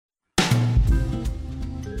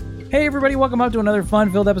Hey everybody, welcome up to another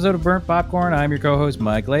fun-filled episode of Burnt Popcorn. I'm your co-host,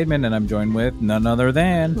 Mike Laidman, and I'm joined with none other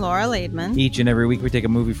than... Laura Laidman. Each and every week we take a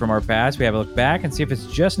movie from our past, we have a look back and see if it's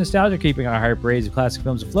just nostalgia keeping our high praise of classic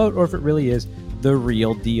films afloat, or if it really is the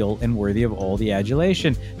real deal and worthy of all the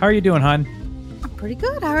adulation. How are you doing, hon? I'm pretty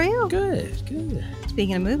good. How are you? Good.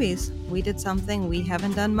 Speaking of movies, we did something we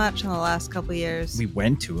haven't done much in the last couple years. We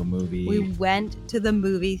went to a movie. We went to the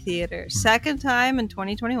movie theater. Second time in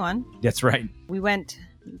 2021. That's right. We went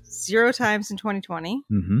 0 times in 2020.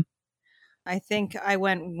 Mm-hmm. I think I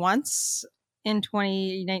went once in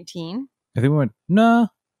 2019. I think we went,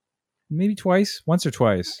 maybe twice. Once or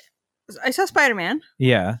twice. I saw Spider-Man.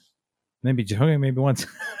 Yeah. Maybe once.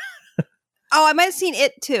 Oh, I might have seen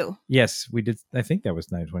it too. Yes, we did. I think that was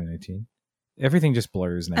 2019. Everything just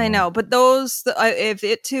blurs now. I know, but those, if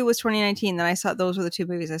it too was 2019, then I saw those were the 2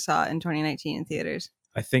 movies I saw in 2019 in theaters.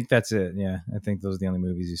 I think that's it. Yeah, I think those are the only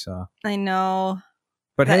movies you saw. I know.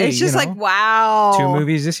 But hey, it's just like, wow. 2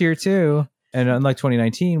 movies this year too. And unlike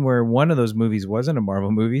 2019, where one of those movies wasn't a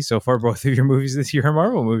Marvel movie, so far both of your movies this year are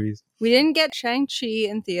Marvel movies. We didn't get Shang-Chi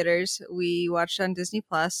in theaters. We watched it on Disney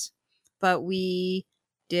Plus, but we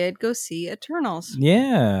did go see Eternals.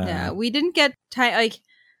 Yeah. We didn't get time. Like,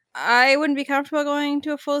 I wouldn't be comfortable going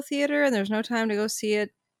to a full theater, and there's no time to go see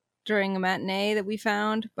it during a matinee that we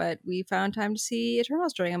found, but we found time to see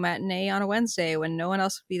Eternals during a matinee on a Wednesday when no one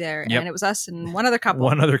else would be there. Yep. And it was us and one other couple.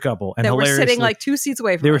 And that were sitting like 2 seats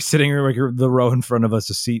away from us. They were sitting like the row in front of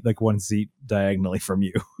us, one seat diagonally from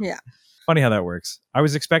you. Yeah. Funny how that works. I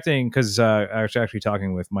was expecting, because I was actually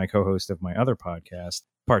talking with my co-host of my other podcast,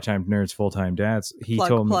 Part-Time Nerds, Full-Time Dads. He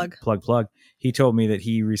told me that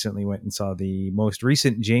he recently went and saw the most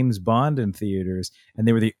recent James Bond in theaters, and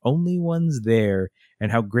they were the only ones there,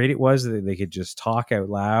 and how great it was that they could just talk out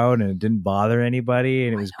loud and it didn't bother anybody,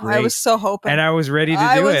 and it was great. I was so hoping. And I was ready to do it.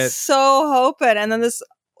 I was so hoping. And then this,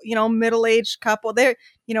 middle-aged couple, they're,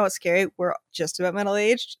 what's scary? We're just about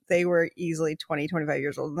middle-aged. They were easily 20, 25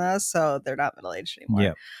 years older than us, so they're not middle-aged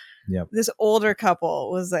anymore. Yep. This older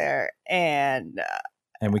couple was there, and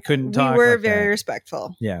we couldn't talk. We were very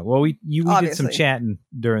respectful. Yeah. Well, we did some chatting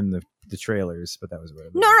during the trailers, but that was about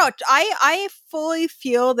it. No. I fully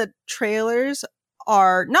feel that trailers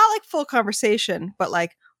are not like full conversation, but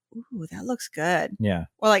like, ooh, that looks good. Yeah.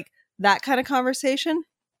 Or like that kind of conversation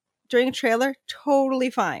during a trailer,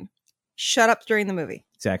 totally fine. Shut up during the movie.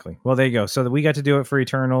 Exactly. Well, there you go. So we got to do it for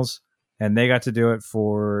Eternals, and they got to do it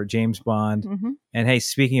for James Bond. Mm-hmm. And hey,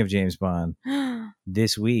 speaking of James Bond,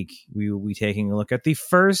 this week we will be taking a look at the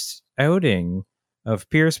first outing of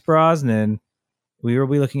Pierce Brosnan. We will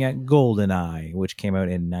be looking at GoldenEye, which came out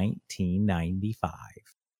in 1995.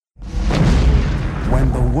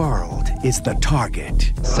 When the world is the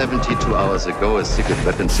target. 72 hours ago, a secret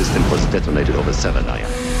weapon system was detonated over Severnaya.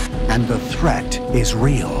 And the threat is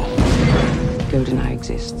real. GoldenEye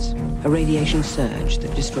exists. A radiation surge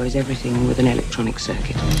that destroys everything with an electronic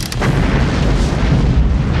circuit.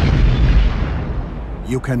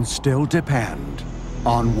 You can still depend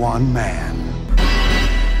on one man.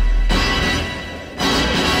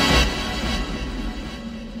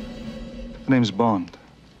 The name's Bond.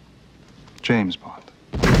 James Bond.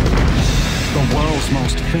 The world's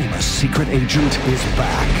most famous secret agent is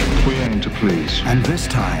back. We aim to please. And this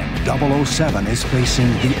time, 007 is facing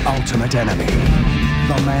the ultimate enemy.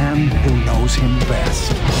 The man who knows him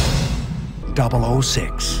best.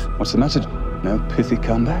 006. What's the message? No pithy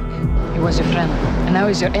comeback? He was your friend, and now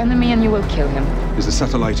he's your enemy, and you will kill him. Is the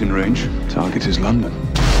satellite in range? Target is London.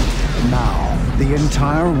 Now, the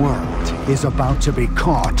entire world is about to be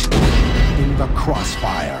caught in the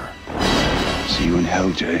crossfire. See you in hell,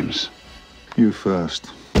 James. You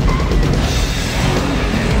first.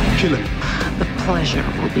 Kill him. The pleasure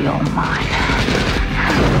will be all mine.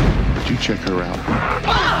 Did you check her out?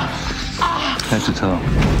 Head to toe.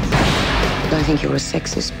 I think you're a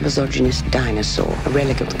sexist, misogynist dinosaur, a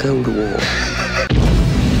relic of the Cold War.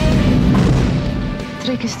 The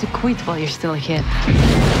trick is to quit while you're still a kid.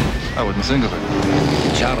 I wouldn't think of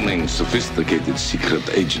it. Charming, sophisticated secret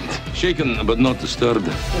agent. Shaken but not disturbed.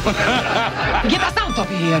 Get us out of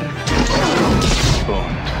here!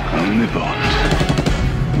 Bond, only Bond.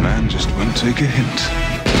 Man just won't take a hint.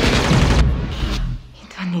 You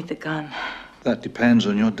don't need the gun. That depends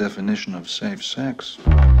on your definition of safe sex.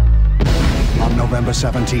 On November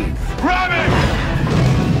 17th,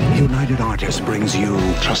 United Artists brings you...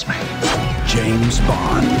 Trust me. James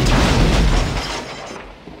Bond.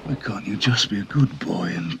 Why can't you just be a good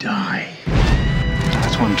boy and die?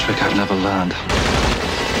 That's one trick I've never learned.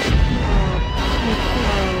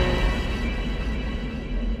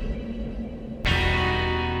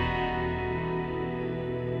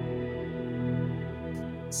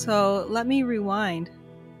 So let me rewind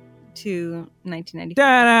to 1995.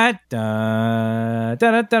 Da da da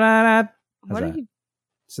da da da. What are you?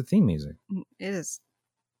 It's the theme music. It is.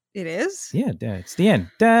 It is? Yeah, it's the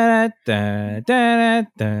end. Da da da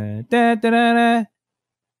da da da da.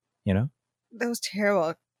 You know? That was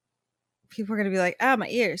terrible. People are going to be like, my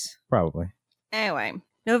ears. Probably. Anyway,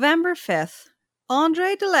 November 5th,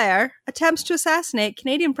 André Dallaire attempts to assassinate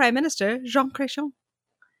Canadian Prime Minister Jean Chrétien.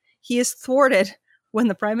 He is thwarted when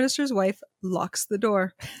the Prime Minister's wife locks the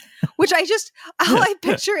door. Which all I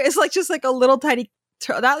picture is just like a little tiny,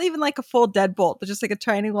 not even like a full deadbolt, but just like a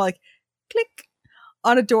tiny click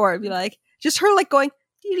on a door. It'd be like, just her going,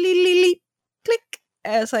 click.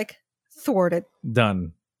 And it's like, thwarted.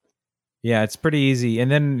 Done. Yeah, it's pretty easy. And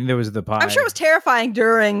then there was the pie. I'm sure it was terrifying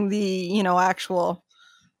during the, actual.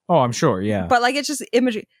 Oh, I'm sure, yeah. But it's just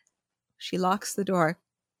imagery. She locks the door.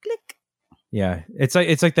 Click. Yeah, it's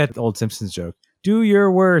like that old Simpsons joke. Do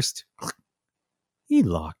your worst. He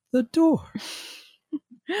locked the door.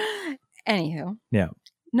 Anywho. Yeah.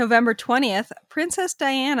 November 20th, Princess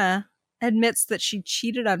Diana admits that she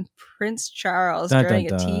cheated on Prince Charles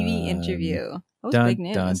during a TV interview. That was big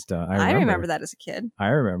news. I remember that as a kid. I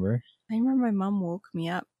remember my mom woke me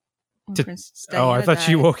up when Princess Diana I thought died.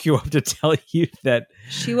 she woke you up to tell you that.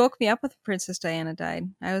 She woke me up when Princess Diana died.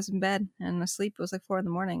 I was in bed and asleep. It was like 4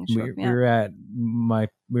 a.m. and she woke me up.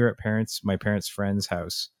 We were at my parents' friend's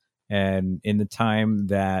house, and in the time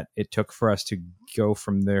that it took for us to go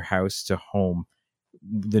from their house to home,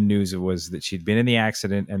 the news was that she'd been in the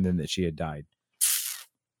accident and then that she had died.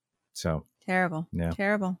 So terrible. Yeah.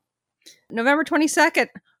 Terrible. November 22nd,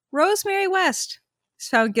 Rosemary West is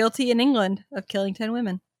found guilty in England of killing 10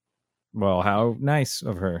 women. Well, how nice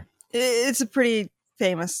of her. It's a pretty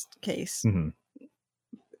famous case.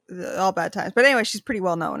 Mm-hmm. All bad times. But anyway, she's pretty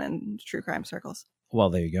well known in true crime circles. Well,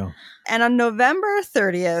 there you go. And on November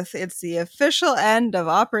 30th, it's the official end of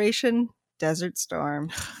Operation Desert Storm.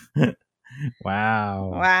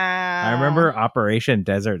 Wow. I remember Operation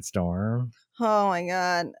Desert Storm. Oh my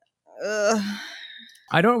God. Ugh.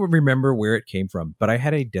 I don't remember where it came from, but I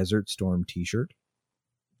had a Desert Storm t-shirt.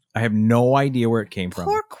 I have no idea where it came from.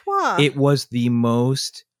 Pourquoi? It was the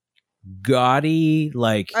most gaudy,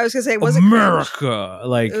 I was gonna say, was America?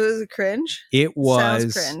 It was cringe. It was.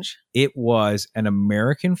 Sounds cringe. It was an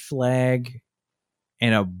American flag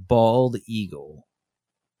and a bald eagle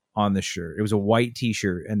on the shirt. It was a white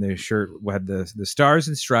t-shirt, and the shirt had the stars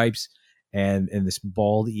and stripes and this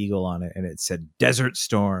bald eagle on it, and it said Desert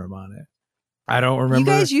Storm on it. I don't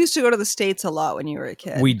remember. You guys used to go to the States a lot when you were a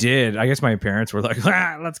kid. We did. I guess my parents were like,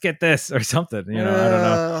 let's get this or something. I don't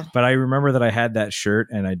know. But I remember that I had that shirt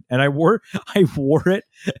and I wore it.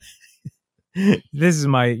 This is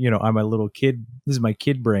my, I'm a little kid. This is my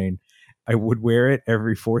kid brain. I would wear it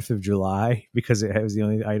every 4th of July because it was the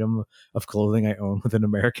only item of clothing I own with an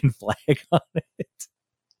American flag on it.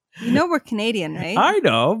 We're Canadian, right? I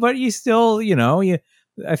know, but you still,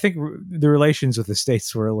 I think the relations with the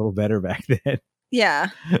States were a little better back then. Yeah.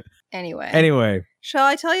 Anyway. Shall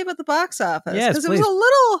I tell you about the box office? Yes, because it was a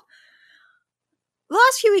little... The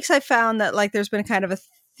last few weeks I found that there's been kind of a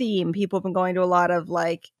theme. People have been going to a lot of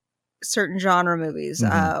certain genre movies.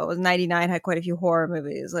 Mm-hmm. 99 had quite a few horror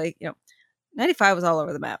movies. 95 was all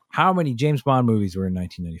over the map. How many James Bond movies were in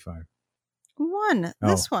 1995? One. Oh.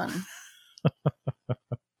 This one.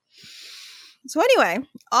 So anyway,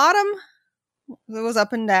 autumn was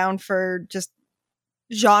up and down for just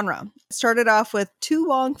genre. It started off with To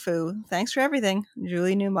Wong Foo, Thanks for Everything,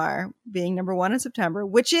 Julie Newmar being number 1 in September,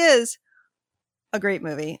 which is a great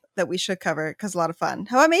movie that we should cover because a lot of fun.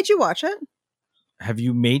 How I Made You Watch it? Have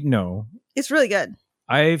you made? No. It's really good.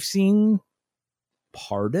 I've seen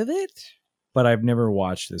part of it, but I've never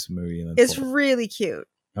watched this movie. It's really cute.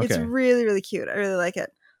 Okay. It's really, really cute. I really like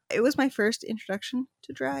it. It was my first introduction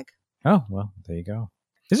to drag. Oh, well, there you go.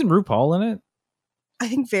 Isn't RuPaul in it? I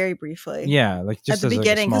think very briefly. Yeah, just at the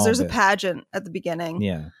beginning, because there's bit. a pageant at the beginning.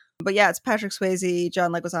 Yeah. But yeah, it's Patrick Swayze,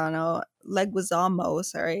 John Leguizamo,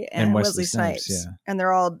 and Wesley Snipes. Yeah. And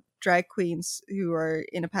they're all drag queens who are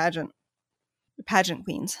in a pageant. Pageant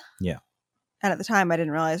queens. Yeah. And at the time, I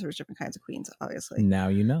didn't realize there was different kinds of queens, obviously. Now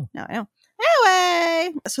you know. Now I know.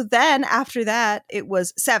 Anyway, so then after that, it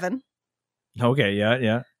was 7. Okay,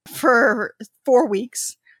 yeah. For 4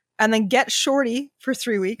 weeks. And then Get Shorty for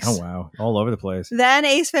 3 weeks. Oh, wow. All over the place. Then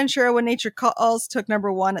Ace Ventura, When Nature Calls took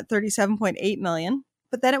number 1 at $37.8 million.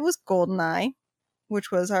 But then it was Goldeneye,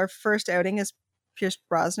 which was our first outing as Pierce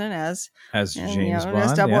Brosnan as James Bond.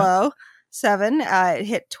 As 007. It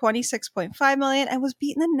hit $26.5 million and was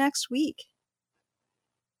beaten the next week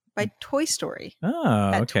by Toy Story. Oh,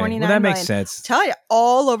 at okay. 29 Well, that makes million. sense. Tell you,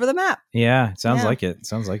 all over the map. Yeah, sounds Yeah. like it.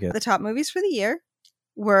 Sounds like it. The top movies for the year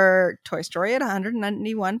were Toy Story at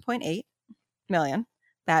 191.8 million,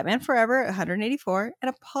 Batman Forever at 184, and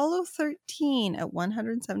Apollo 13 at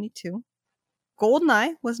 172.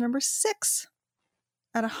 Goldeneye was number 6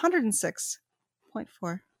 at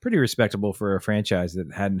 106.4. Pretty respectable for a franchise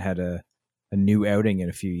that hadn't had a new outing in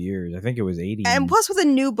a few years. I think it was 80. And plus with a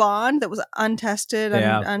new Bond that was untested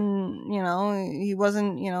Yeah. and you know, he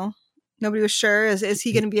wasn't, you know, nobody was sure. Is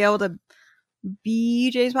he going to be able to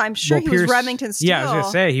be James Bond? I'm sure he was Remington Steele. Yeah, I was going to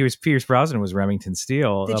say, he was Pierce Brosnan was Remington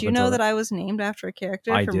Steele. Did you know that I was named after a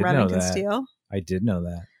character I from did know Remington that. Steele? I did know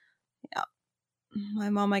that. Yeah. My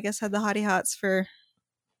mom, I guess, had the hottie hots for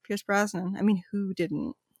Pierce Brosnan. I mean, who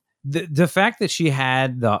didn't? The fact that she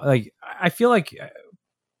had the, like, I feel like,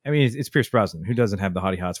 I mean, it's Pierce Brosnan. Who doesn't have the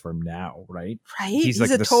hottie hots for him now, right? Right? He's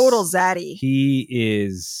like a total zaddy. He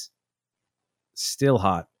is still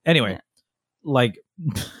hot. Anyway, like,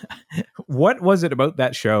 what was it about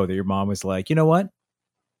that show that your mom was like, you know what?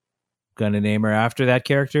 Gonna name her after that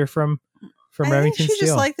character from Remington Steele? She Steele.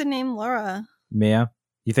 just liked the name Laura. Yeah.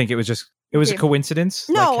 You think it was a coincidence?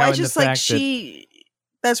 No, like I just like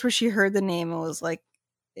that's where she heard the name and was like,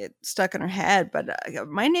 it stuck in her head. But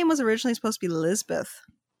my name was originally supposed to be Lisbeth.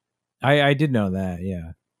 I did know that.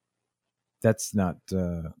 Yeah, that's not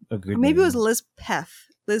a good. Maybe name. it was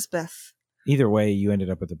Lisbeth. Either way, you ended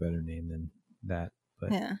up with a better name than that.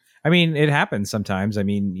 But yeah, I mean, it happens sometimes. I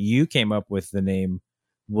mean, you came up with the name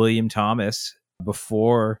William Thomas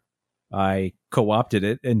before I co-opted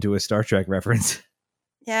it into a Star Trek reference.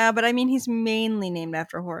 Yeah, but I mean, he's mainly named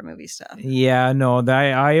after horror movie stuff. Yeah, no,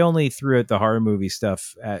 I only threw out the horror movie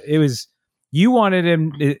stuff. It was, you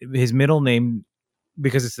wanted his middle name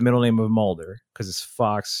because it's the middle name of Mulder, because it's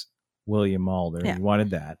Fox William Mulder. Yeah. You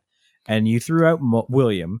wanted that. And you threw out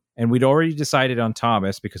William, and we'd already decided on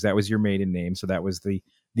Thomas because that was your maiden name. So that was the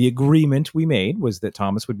agreement we made, was that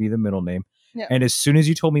Thomas would be the middle name. Yeah. And as soon as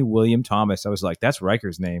you told me William Thomas, I was like, that's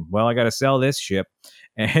Riker's name. Well, I got to sell this ship.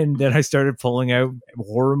 And then I started pulling out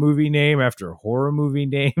horror movie name after horror movie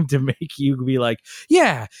name to make you be like,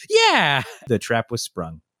 yeah. The trap was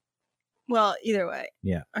sprung. Well, either way.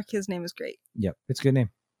 Yeah. Our kid's name is great. Yep. It's a good name.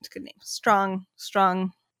 It's a good name. Strong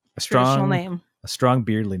A traditional name. A strong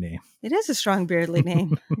beardly name. It is a strong beardly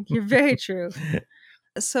name. You're very true.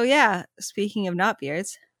 So yeah, speaking of not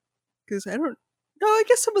beards, because I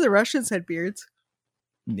guess some of the Russians had beards.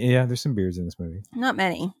 Yeah, there's some beards in this movie. Not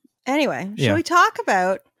many. Anyway, shall we talk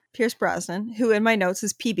about Pierce Brosnan, who in my notes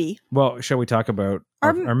is PB? Well, shall we talk about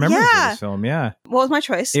our memories of this film? Yeah. What was my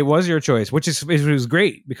choice? It was your choice, which was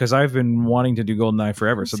great because I've been wanting to do GoldenEye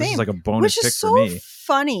forever. So this is like a bonus pick for me. Which is so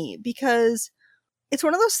funny because it's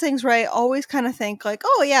one of those things where I always kind of think like,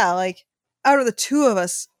 oh yeah, like out of the two of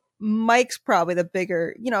us, Mike's probably the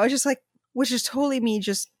bigger, it's just like, which is totally me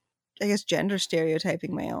just, I guess, gender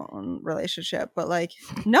stereotyping my own relationship. But like,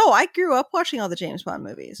 no, I grew up watching all the James Bond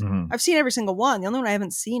movies. Mm-hmm. I've seen every single one. The only one I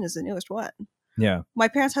haven't seen is the newest one. Yeah. My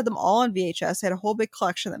parents had them all on VHS. They had a whole big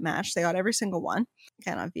collection that matched. They got every single one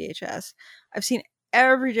again on VHS. I've seen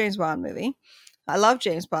every James Bond movie. I love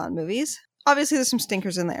James Bond movies. Obviously, there's some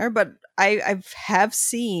stinkers in there, but I have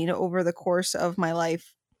seen over the course of my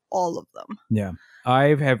life all of them. Yeah, I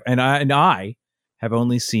have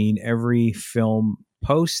only seen every film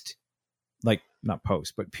post, like not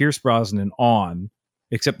post, but Pierce Brosnan on,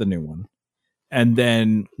 except the new one, and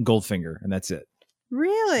then Goldfinger, and that's it.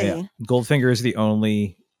 Really? Yeah. Goldfinger is the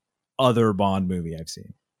only other Bond movie I've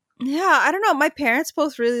seen. Yeah, I don't know. My parents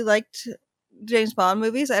both really liked James Bond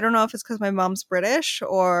movies. I don't know if it's because my mom's British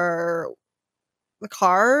or the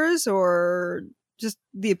cars or just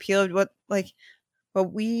the appeal of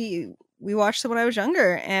but we watched them when I was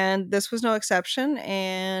younger, and this was no exception.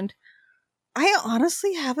 And I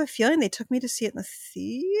honestly have a feeling they took me to see it in the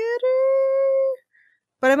theater,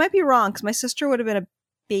 but I might be wrong because my sister would have been a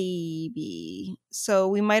baby, so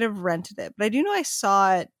we might have rented it. But I do know I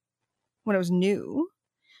saw it when it was new,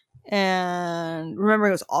 and remember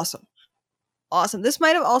it was awesome. This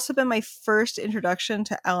might have also been my first introduction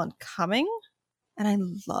to Alan Cumming, and I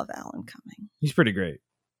love Alan Cumming. He's pretty great.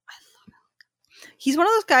 I love Alan Cumming. He's one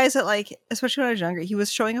of those guys that, like, especially when I was younger, he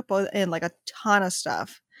was showing up in like a ton of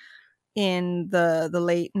stuff in the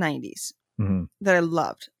late 90s that I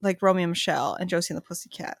loved, like Romeo and Michelle and Josie and the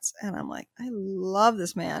Pussycats. And I'm like, I love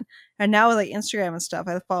this man. And now with like Instagram and stuff,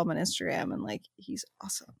 I follow him on Instagram, and like he's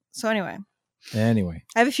awesome. So anyway, I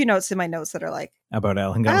have a few notes in my notes that are like about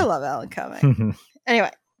Alan Cumming. I love Alan Cumming. Anyway,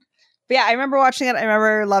 but yeah, I remember watching it. I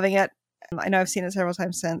remember loving it. I know I've seen it several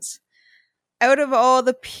times since. Out of all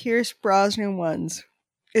the Pierce Brosnan ones,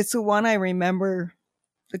 it's the one I remember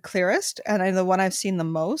the clearest and the one I've seen the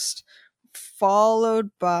most,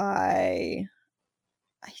 followed by,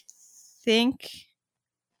 I think,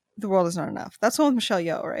 The World Is Not Enough. That's the one with Michelle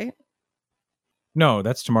Yeoh, right? No,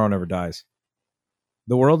 that's Tomorrow Never Dies.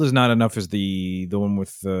 The World Is Not Enough is the one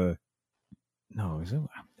with the... No, is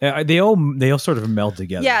it? They all sort of meld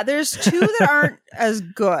together. Yeah, there's two that aren't as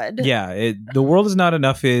good. Yeah, The World Is Not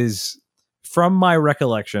Enough is, from my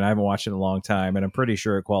recollection, I haven't watched it in a long time, and I'm pretty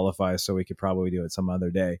sure it qualifies, so we could probably do it some other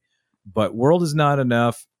day. But World Is Not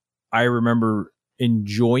Enough, I remember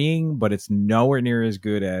enjoying, but it's nowhere near as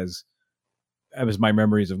good as my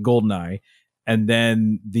memories of GoldenEye. And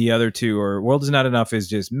then the other two are World Is Not Enough is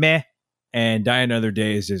just meh, and Die Another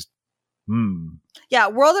Day is just Yeah,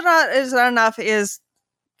 World Is Not Enough is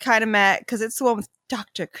kind of meh because it's the one with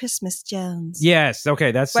Dr. Christmas Jones. Yes,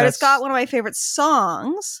 okay, but it's got one of my favorite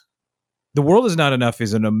songs. The World Is Not Enough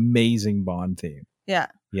is an amazing Bond theme. Yeah.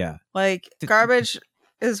 Yeah. Like Garbage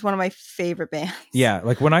is one of my favorite bands. Yeah,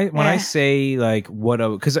 like when I say like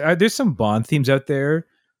because there's some Bond themes out there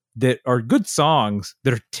that are good songs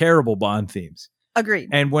that are terrible Bond themes. Agreed.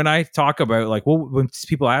 And when I talk about like, well, when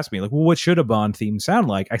people ask me like, well, what should a Bond theme sound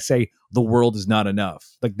like? I say The World Is Not Enough.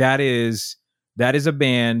 Like that is a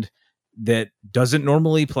band that doesn't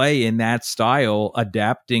normally play in that style,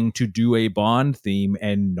 adapting to do a Bond theme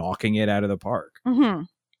and knocking it out of the park. Mm-hmm.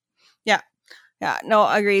 Yeah, no,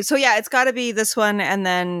 I agree. So yeah, it's got to be this one, and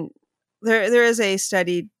then there is a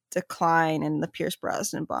steady decline in the Pierce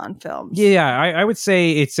Brosnan Bond films. Yeah, I would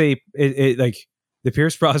say it's like the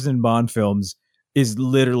Pierce Brosnan Bond films is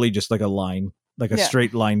literally just like a line, like a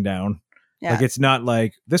straight line down. Yeah. Like it's not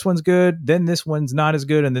like this one's good, then this one's not as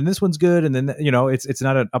good, and then this one's good, and then it's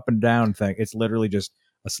not an up and down thing. It's literally just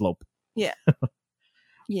a slope. Yeah,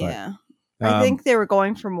 yeah. But, I think they were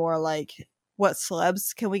going for more like, what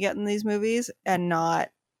celebs can we get in these movies, and not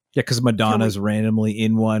because Madonna's randomly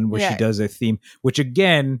in one where she does a theme, which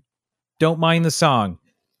again, don't mind the song.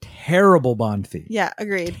 Terrible Bond theme. Yeah,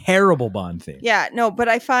 agreed. Terrible Bond theme. Yeah, no, but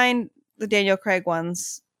I find the Daniel Craig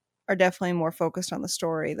ones are definitely more focused on the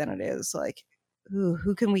story than it is like, ooh,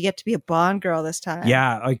 who can we get to be a Bond girl this time?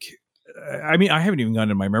 Yeah, like, I mean, I haven't even gone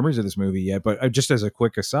into my memories of this movie yet, but just as a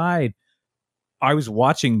quick aside, I was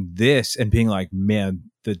watching this and being like, man,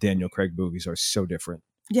 the Daniel Craig movies are so different.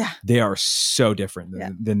 Yeah. They are so different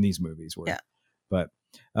than these movies were. Yeah. But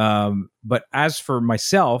as for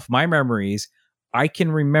myself, my memories, I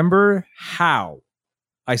can remember how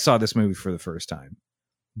I saw this movie for the first time.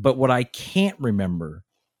 But what I can't remember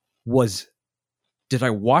was, did I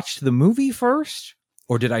watch the movie first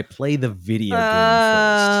or did I play the video game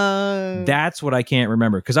first? That's what I can't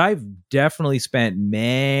remember, because I've definitely spent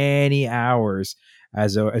many hours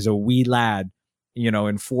as a wee lad,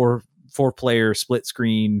 in four-player split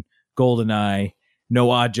screen GoldenEye,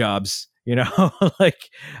 no odd jobs, like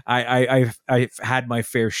I've had my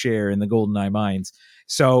fair share in the GoldenEye mines.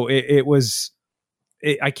 So it was,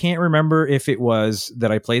 I can't remember if it was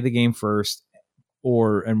that I played the game first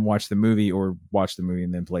and watched the movie, or watched the movie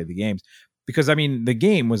and then played the games. Because I mean, the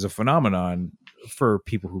game was a phenomenon for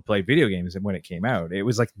people who played video games, and when it came out, it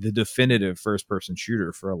was like the definitive first-person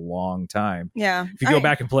shooter for a long time. Yeah. If you go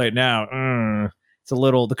back and play it now, it's a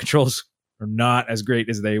little, the controls are not as great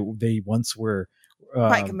as they once were.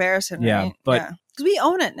 By comparison, yeah, right? but because we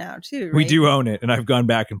own it now too. Right? We do own it, and I've gone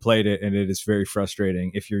back and played it, and it is very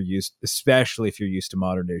frustrating especially if you're used to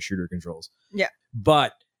modern day shooter controls. Yeah.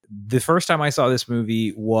 But the first time I saw this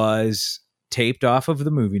movie was taped off of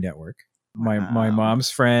the Movie Network. My mom's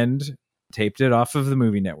friend taped it off of the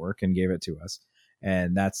Movie Network and gave it to us,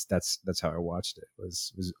 and that's how I watched it. It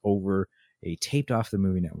was over a taped off the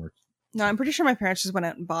Movie Network. No, I'm pretty sure my parents just went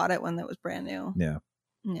out and bought it when it was brand new. Yeah.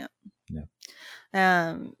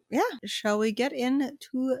 Shall we get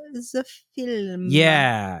into the film?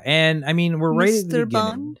 Yeah, and I mean, we're right at the beginning.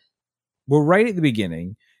 Bond? We're right at the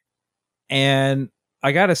beginning, and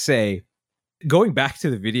I gotta say, going back to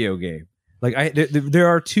the video game, like there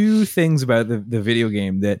are two things about the video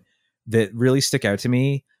game that really stick out to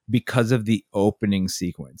me because of the opening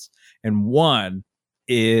sequence, and one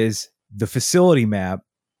is the facility map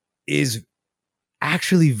is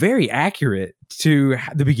actually very accurate to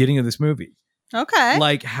the beginning of this movie. Okay.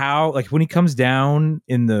 Like when he comes down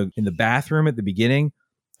in the bathroom at the beginning,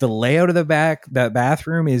 the layout of that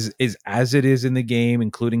bathroom is as it is in the game,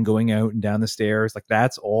 including going out and down the stairs. Like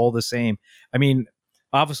that's all the same. I mean,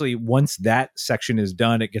 obviously once that section is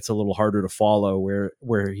done, it gets a little harder to follow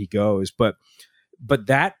where he goes, but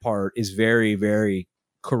that part is very, very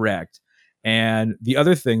correct. And the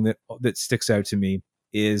other thing that sticks out to me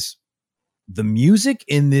is the music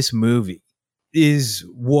in this movie is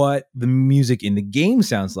what the music in the game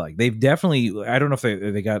sounds like. They've definitely, I don't know if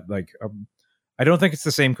they got like, I don't think it's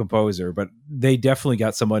the same composer, but they definitely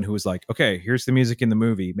got someone who was like, okay, here's the music in the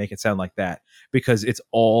movie, make it sound like that, because it's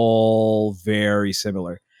all very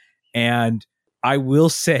similar. And I will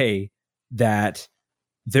say that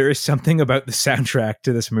there is something about the soundtrack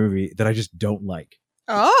to this movie that I just don't like.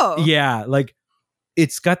 Oh. Yeah, like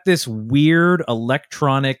it's got this weird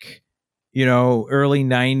electronic, early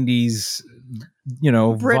 90s,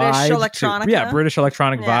 British vibe electronica. British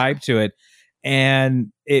electronic vibe to it.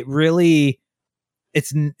 And it really,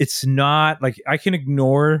 it's not like I can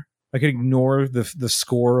ignore the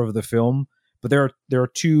score of the film, but there are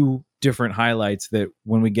two different highlights that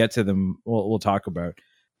when we get to them, we'll talk about.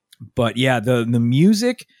 But yeah, the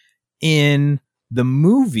music in the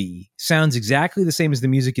movie sounds exactly the same as the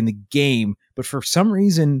music in the game, but for some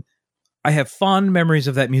reason I have fond memories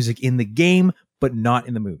of that music in the game, but not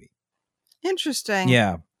in the movie. Interesting.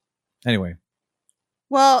 Yeah. Anyway.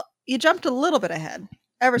 Well, you jumped a little bit ahead,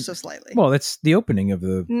 ever so slightly. Well, that's the opening of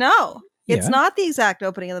the... No, it's not the exact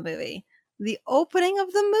opening of the movie. The opening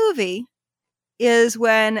of the movie is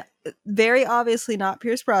when, very obviously not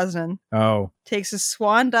Pierce Brosnan, takes a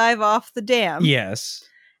swan dive off the dam. Yes.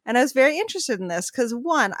 And I was very interested in this because,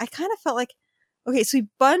 one, I kind of felt like, okay, so he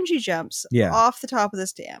bungee jumps off the top of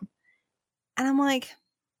this dam. And I'm like,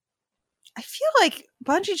 I feel like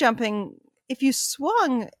bungee jumping, if you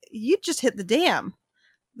swung, you'd just hit the dam.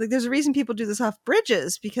 Like, there's a reason people do this off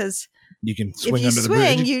bridges, because you can swing if you under swing,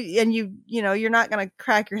 the bridge. you're not going to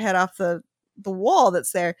crack your head off the wall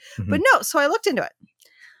that's there. Mm-hmm. But no, so I looked into it.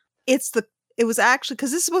 It was actually,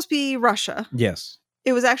 because this is supposed to be Russia. Yes.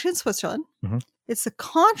 It was actually in Switzerland. Mm-hmm. It's the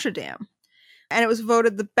Contra Dam. And it was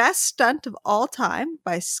voted the best stunt of all time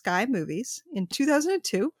by Sky Movies in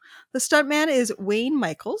 2002. The stuntman is Wayne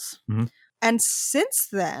Michaels. Mm-hmm. And since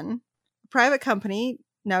then, a private company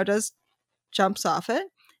now does jumps off it.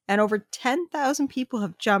 And over 10,000 people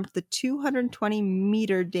have jumped the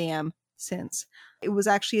 220-meter dam since. It was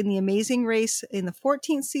actually in the Amazing Race in the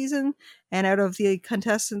 14th season. And out of the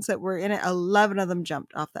contestants that were in it, 11 of them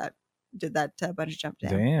jumped off that. Did that bungee jump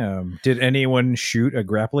down. Damn. Did anyone shoot a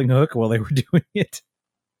grappling hook while they were doing it?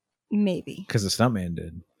 Maybe. Because the stuntman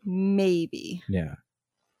did. Maybe. Yeah.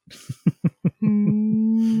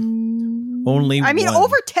 Only I mean, one.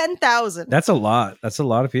 over 10,000. That's a lot. That's a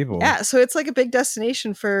lot of people. Yeah, so it's like a big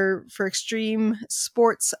destination for extreme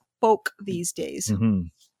sports folk these days. Mm-hmm.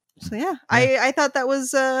 So yeah, I thought that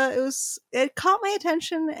was it caught my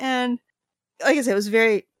attention, and like I said, it was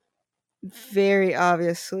very, very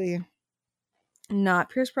obviously not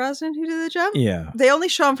Pierce Brosnan who did the jump. Yeah. They only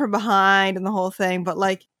show him from behind and the whole thing, but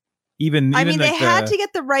like even I mean, like they had to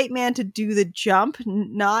get the right man to do the jump,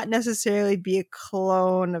 not necessarily be a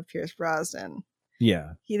clone of Pierce Brosnan.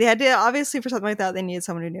 Yeah. They had to, obviously, for something like that, they needed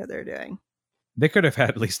someone who knew what they were doing. They could have had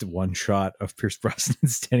at least one shot of Pierce Brosnan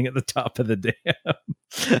standing at the top of the dam.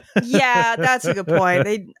 Yeah, that's a good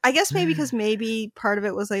point. I guess because maybe part of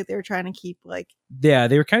it was like they were trying to keep like... Yeah,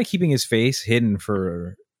 they were kind of keeping his face hidden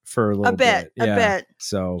for a little bit. A bit.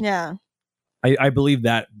 So yeah. I believe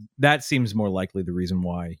that seems more likely the reason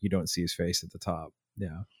why you don't see his face at the top.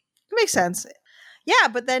 Yeah. It makes sense. Yeah,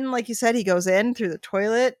 but then, like you said, he goes in through the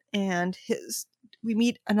toilet and we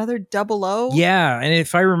meet another 00. Yeah, and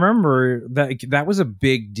if I remember, that was a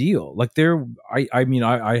big deal. Like I mean,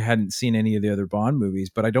 I hadn't seen any of the other Bond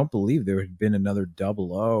movies, but I don't believe there had been another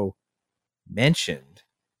 00 mentioned.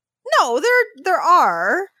 No, there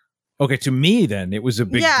are. Okay, to me then it was a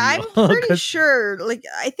big deal. Yeah, I'm pretty sure. Like,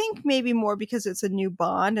 I think maybe more because it's a new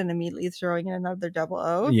Bond and immediately throwing in another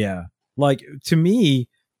 00. Yeah, like to me,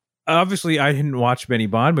 obviously I didn't watch many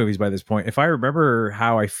Bond movies by this point. If I remember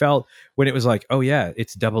how I felt when it was like, oh yeah,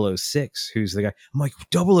 it's 006, who's the guy? I'm like,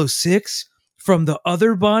 006 from the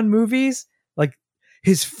other Bond movies? Like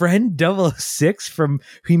his friend 006 from,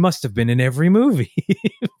 he must have been in every movie.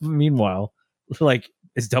 Meanwhile, like,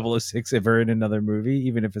 is 006 ever in another movie,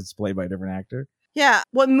 even if it's played by a different actor? Yeah.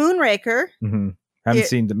 Well, Moonraker. Mm-hmm. Haven't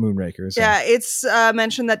seen the Moonraker. So. Yeah, it's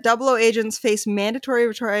mentioned that 00 agents face mandatory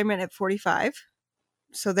retirement at 45.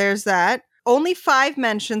 So there's that. Only 5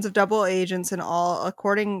 mentions of 00 agents in all.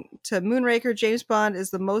 According to Moonraker, James Bond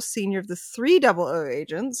is the most senior of the 3 00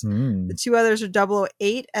 agents. The 2 others are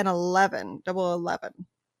 008 and 11. 011.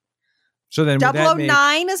 So then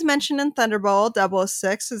 009 is mentioned in Thunderball.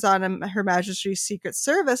 006 is on Her Majesty's Secret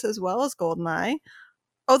Service as well as GoldenEye.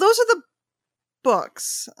 Oh, those are the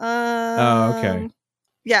books. Okay.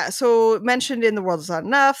 Yeah, so mentioned in The World Is Not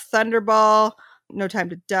Enough, Thunderball, No Time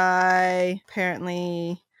to Die,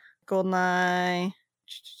 apparently GoldenEye,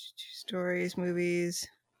 stories, movies.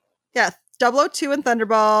 Yeah, 002 and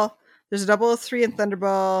Thunderball. There's a 003 in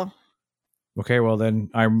Thunderball. Okay, well then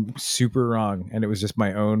I'm super wrong, and it was just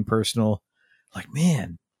my own personal, like,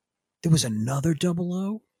 man, there was another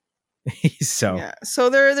 00. So yeah, so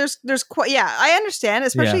there's quite, yeah, I understand,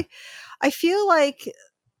 especially I feel like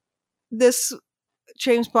this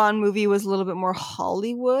James Bond movie was a little bit more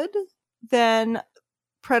Hollywood than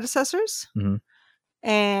predecessors.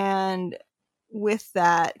 And with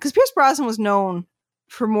that, because Pierce Brosnan was known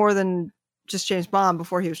for more than just James Bond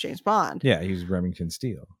before he was James Bond. Yeah, he was Remington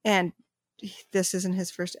Steele. And this isn't his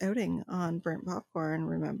first outing on Burnt Popcorn.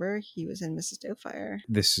 Remember, he was in Mrs. Doubtfire.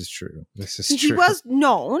 This is true. He was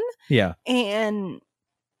known. Yeah. And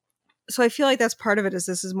so I feel like that's part of it, is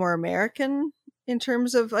this is more American in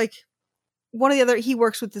terms of like one of the other, he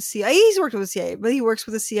works with the CIA. He's worked with the CIA, but he works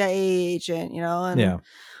with a CIA agent, you know, and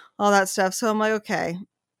all that stuff. So I'm like, okay,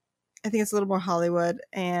 I think it's a little more Hollywood.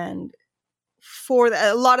 And for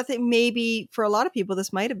a lot of things, maybe for a lot of people,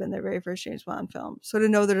 this might have been their very first James Bond film. So to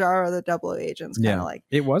know there are other 00 agents, kind of like,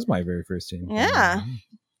 it was my very first James Bond. Yeah.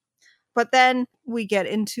 But then we get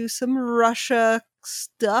into some Russia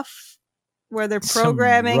stuff where they're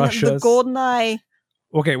programming the GoldenEye.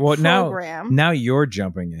 Okay, well program. now you're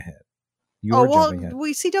jumping ahead.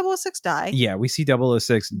 We see 006 die. Yeah, we see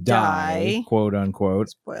 006 die, quote unquote.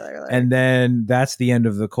 Spoiler alert. And then that's the end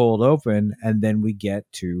of the cold open, and then we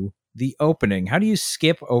get to the opening. How do you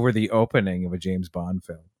skip over the opening of a James Bond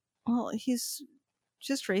film? Well, he's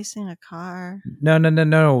just racing a car. No.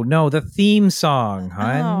 The theme song,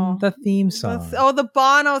 hon. Oh. The theme song. The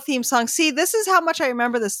Bono theme song. See, this is how much I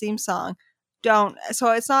remember this theme song. So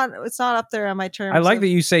it's not up there on my terms. I like that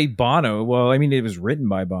you say Bono. Well, I mean, it was written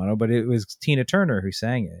by Bono, but it was Tina Turner who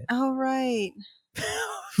sang it. Oh, right.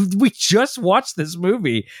 We just watched this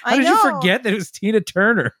movie. How did you forget that it was Tina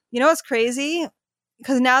Turner? You know what's crazy?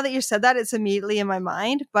 Because now that you said that, it's immediately in my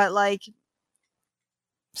mind, but like,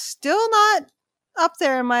 still not up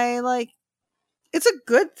there in my, like, it's a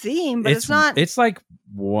good theme, but it's not. It's like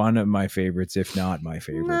one of my favorites, if not my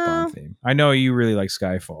favorite Bond theme. I know you really like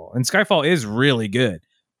Skyfall, and Skyfall is really good,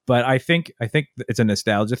 but I think it's a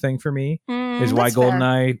nostalgia thing for me. Is why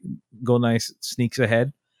GoldenEye sneaks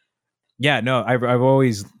ahead. Yeah, no, I've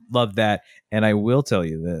always loved that, and I will tell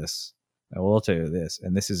you this,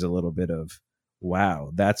 and this is a little bit of wow,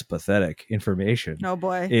 that's pathetic information. Oh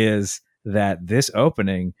boy, is that this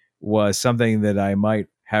opening was something that I might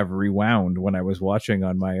have rewound when I was watching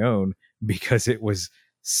on my own, because it was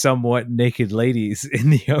somewhat naked ladies in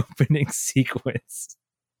the opening sequence.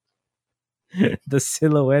 The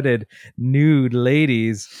silhouetted nude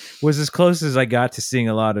ladies was as close as I got to seeing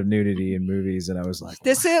a lot of nudity in movies, and I was like,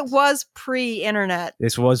 it was pre-internet.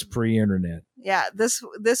 This was pre-internet. Yeah, this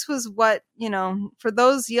was what, you know, for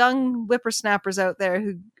those young whippersnappers out there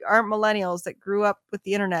who aren't millennials that grew up with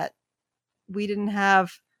the internet, we didn't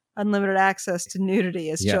have unlimited access to nudity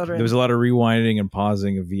as children. There was a lot of rewinding and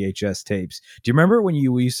pausing of VHS tapes. Do you remember when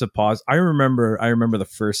you used to pause? I remember the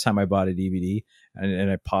first time I bought a DVD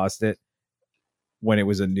and I paused it when it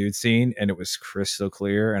was a nude scene and it was crystal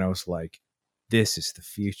clear, and I was like, this is the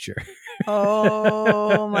future.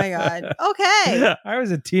 Oh my God. Okay. I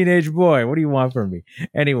was a teenage boy. What do you want from me?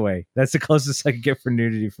 Anyway, that's the closest I could get for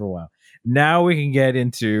nudity for a while. Now we can get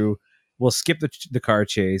into, we'll skip the car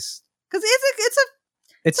chase. Because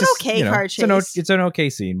it's an okay car chase. It's an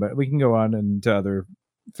okay scene, but we can go on into other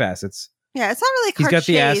facets. Yeah, it's not really a car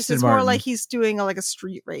chase. It's more like he's doing a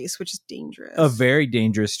street race, which is dangerous. A very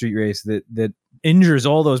dangerous street race that injures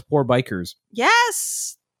all those poor bikers.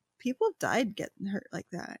 Yes. People have died getting hurt like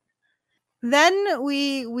that. Then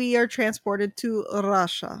we are transported to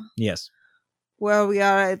Russia. Yes. Where we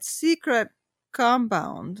are at secret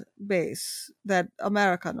compound base that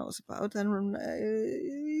America knows about and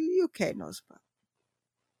UK knows about.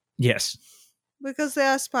 Yes. Because they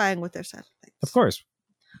are spying with their satellites. Of course.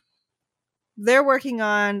 They're working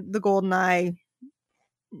on the GoldenEye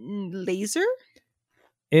laser.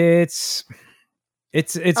 It's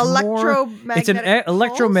electromagnetic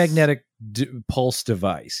electromagnetic pulse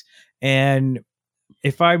device, and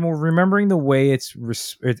if I'm remembering the way it's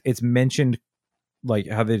mentioned, like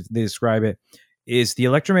how they describe it, is the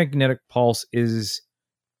electromagnetic pulse is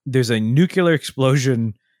there's a nuclear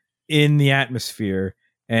explosion in the atmosphere,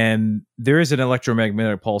 and there is an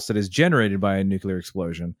electromagnetic pulse that is generated by a nuclear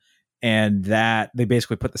explosion, and that they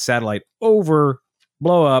basically put the satellite over,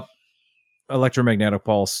 blow up, electromagnetic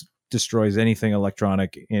pulse destroys anything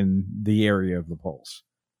electronic in the area of the pulse.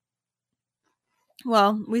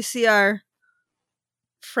 Well, we see our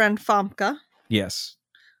friend Famke. Yes.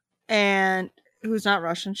 And who's not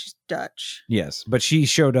Russian, she's Dutch. Yes, but she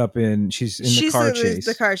showed up she's in the car chase.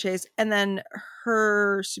 The car chase. And then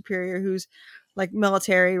her superior, who's like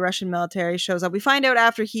military, Russian military shows up. We find out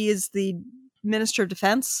after he is the Minister of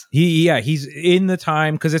Defense. He's in the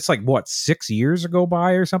time, because it's like, what, 6 years ago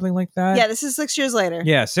by or something like that? Yeah, this is 6 years later.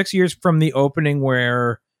 Yeah, 6 years from the opening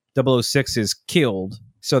where 006 is killed.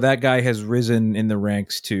 So that guy has risen in the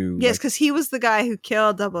ranks to... Yes, because he was the guy who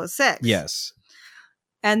killed 006. Yes.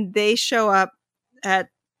 And they show up at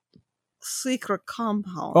secret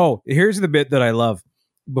compound. Oh, here's the bit that I love.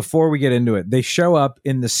 Before we get into it, they show up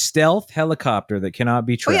in the stealth helicopter that cannot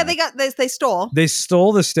be tracked. Oh yeah, they stole. They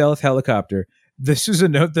stole the stealth helicopter. This is a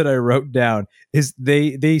note that I wrote down. Is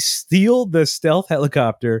they steal the stealth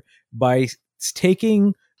helicopter by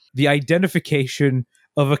taking the identification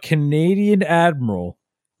of a Canadian admiral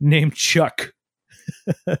named Chuck.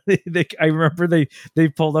 I remember they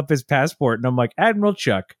pulled up his passport, and I'm like, Admiral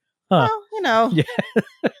Chuck. Huh. Well, you know. Yeah.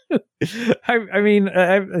 I mean,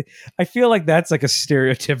 I feel like that's like a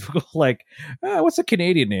stereotypical, like, what's a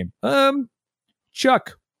Canadian name?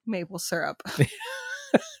 Chuck. Maple syrup.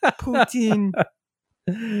 Poutine.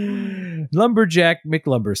 Lumberjack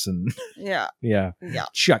McLumberson. Yeah. Yeah.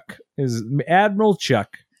 Chuck is Admiral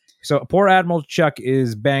Chuck. So poor Admiral Chuck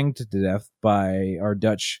is banged to death by our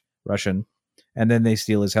Dutch Russian, and then they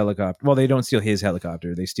steal his helicopter. Well, they don't steal his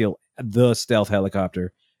helicopter. They steal the stealth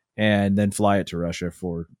helicopter and then fly it to Russia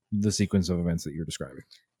for the sequence of events that you're describing.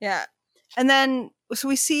 Yeah. And then, so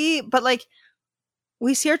we see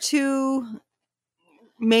our two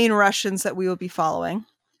main Russians that we will be following,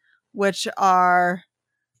 which are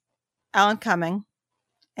Alan Cumming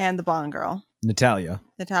and the Bond girl. Natalia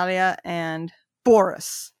and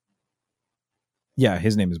Boris. Yeah,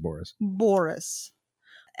 his name is Boris. Boris.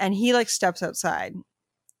 And he like steps outside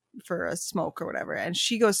for a smoke or whatever. And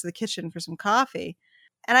she goes to the kitchen for some coffee.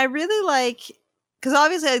 And I really like, because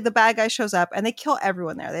obviously like, the bad guy shows up and they kill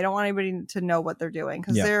everyone there. They don't want anybody to know what they're doing,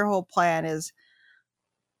 because their whole plan is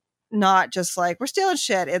not just like, we're stealing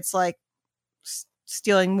shit. It's like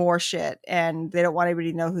stealing more shit. And they don't want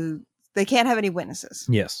anybody to know they can't have any witnesses.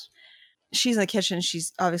 Yes. She's in the kitchen.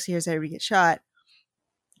 She's obviously hears everybody get shot.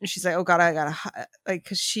 And she's like, oh God, I gotta, like,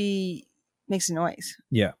 because she makes a noise.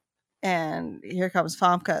 Yeah. And here comes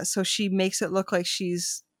Famke. So she makes it look like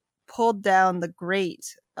she's pulled down the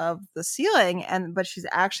grate of the ceiling, but she's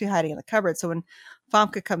actually hiding in the cupboard. So when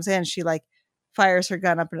Famke comes in, she like fires her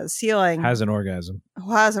gun up into the ceiling. Has an orgasm.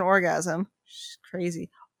 She's crazy.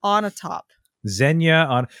 On a top.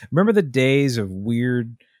 Xenia remember the days of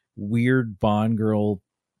weird Bond girl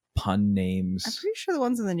pun names? I'm pretty sure the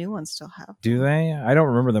ones in the new ones still have. Do they? I don't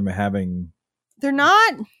remember them having. They're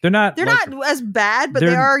not like, as bad, but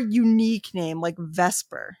they are a unique name, like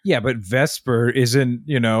Vesper. Yeah, but Vesper isn't,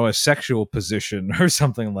 a sexual position or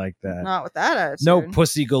something like that. Not with that attitude. No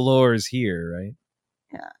pussy galore is here, right?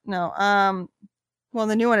 Yeah. No. Well, in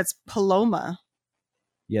the new one, it's Paloma.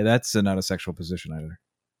 Yeah, that's not a sexual position either.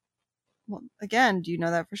 Well, again, do you know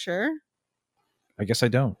that for sure? I guess I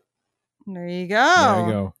don't. There you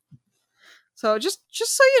go. So just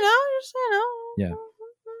so you know. Yeah.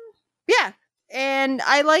 Yeah. And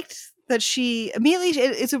I liked that she immediately,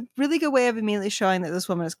 it's a really good way of immediately showing that this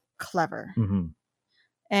woman is clever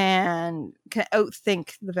and can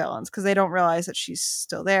outthink the villains, because they don't realize that she's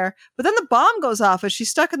still there. But then the bomb goes off and she's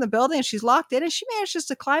stuck in the building and she's locked in, and she manages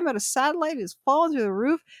to climb out a satellite and is falling through the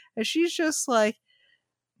roof. And she's just like,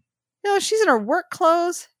 she's in her work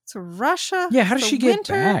clothes. It's Russia. Yeah, how does she get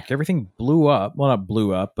back? Everything blew up. Well, not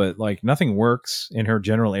blew up, but like nothing works in her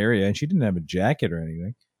general area, and she didn't have a jacket or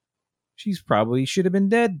anything. She's probably should have been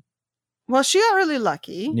dead. Well, she got really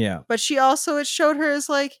lucky. Yeah. But she also, it showed her as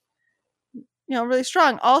like, really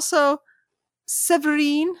strong. Also,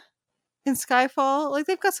 Severine in Skyfall, like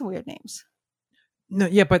they've got some weird names. No,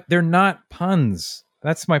 yeah, but they're not puns.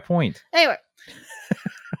 That's my point. Anyway.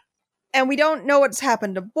 And we don't know what's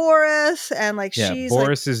happened to Boris, and like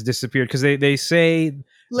Boris has disappeared, because they say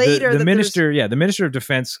later the minister, the Minister of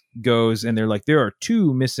Defense goes, and they're like, there are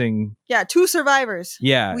 2 missing. Yeah, 2 survivors.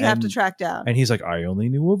 Yeah, we have to track down. And he's like, I only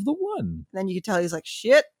knew of the one. Then you could tell he's like,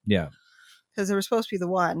 shit. Yeah, because they were supposed to be the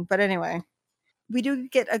one. But anyway, we do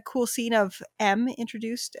get a cool scene of M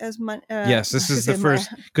introduced as yes, this is the first,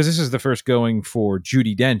 because this is the first going for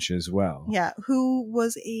Judi Dench as well. Yeah, who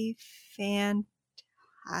was a fantastic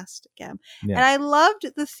M. Yeah. And I loved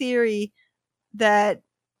the theory that,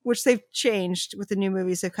 which they've changed with the new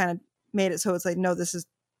movies, they've kind of made it so it's like, no, this is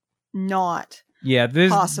not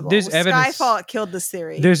possible. There's evidence. Skyfall killed this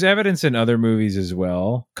theory. There's evidence in other movies as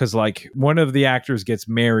well, because like one of the actors gets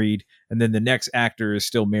married, and then the next actor is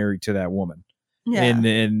still married to that woman. Yeah.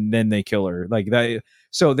 And then they kill her like that.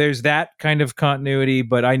 So there's that kind of continuity,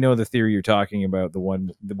 but I know the theory you're talking about, the one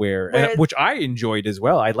which I enjoyed as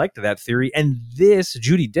well. I liked that theory. And this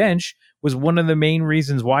Judi Dench was one of the main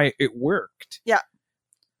reasons why it worked. Yeah.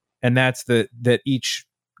 And that's that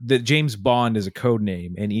James Bond is a code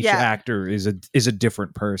name, and each actor is a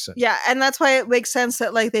different person. Yeah, and that's why it makes sense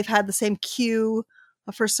that like they've had the same Q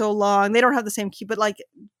for so long. They don't have the same Q, but like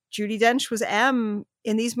Judi Dench was M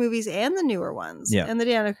in these movies and the newer ones, and the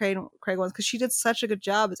Daniel Craig ones, because she did such a good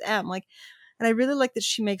job as M. Like, and I really like that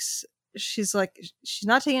she's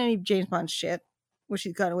not taking any James Bond shit, which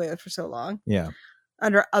she's gotten away with for so long. Yeah,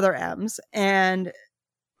 under other M's, and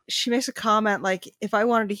she makes a comment like, if I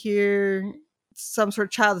wanted to hear some sort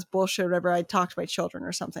of childish bullshit or whatever, I'd talk to my children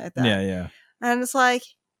or something like that. Yeah. And it's like,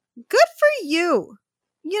 good for you.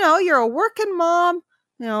 You know, you're a working mom.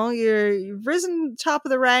 You know, you've risen top of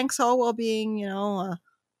the ranks, all while being, you know,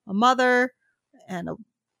 a mother and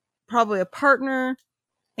probably a partner.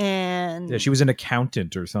 And she was an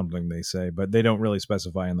accountant or something, they say, but they don't really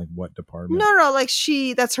specify in like what department. No, like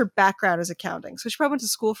that's her background is accounting. So she probably went to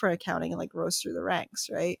school for accounting and like rose through the ranks,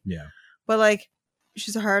 right? Yeah. But like,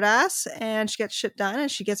 she's a hard ass and she gets shit done and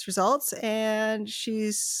she gets results, and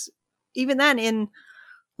she's even then in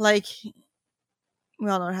like, we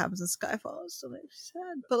all know what happens in Skyfall. It's still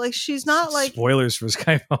sad, but like she's not like spoilers for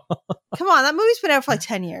Skyfall. Come on, that movie's been out for like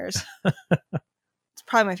 10 years. It's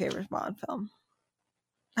probably my favorite Bond film.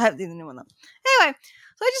 I haven't seen the new one though. Anyway,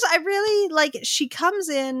 so I really like, she comes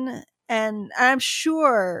in, and I'm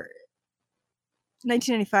sure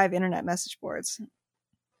 1995 internet message boards,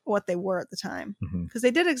 what they were at the time, because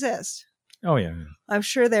they did exist. Oh yeah. I'm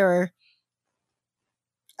sure they were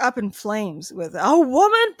up in flames with a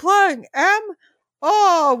woman playing M.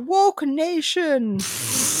 Oh, woke nation.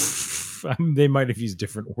 They might have used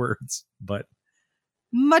different words, but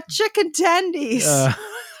my chicken tendies.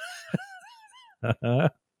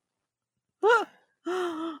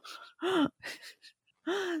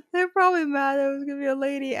 They're probably mad that it was gonna be a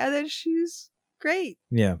lady, and then she's great.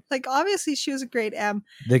 Yeah, like obviously she was a great M.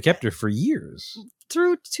 They kept her for years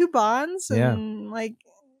through 2 Bonds, and like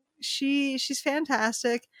she's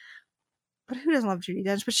fantastic. But who doesn't love Judi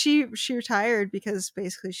Dench? But she retired because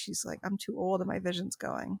basically she's like, I'm too old and my vision's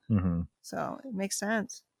going. So it makes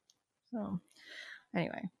sense. So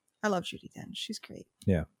anyway, I love Judi Dench. She's great.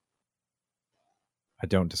 Yeah, I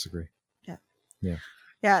don't disagree.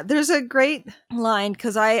 Yeah, there's a great line,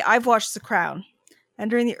 because I've watched The Crown, and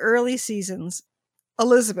during the early seasons,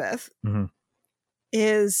 Elizabeth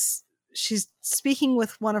she's speaking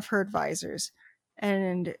with one of her advisors,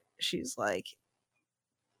 and she's like,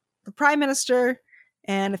 the Prime Minister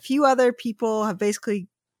and a few other people have basically,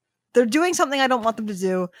 they're doing something I don't want them to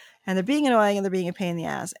do, and they're being annoying and they're being a pain in the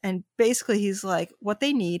ass. And basically he's like, what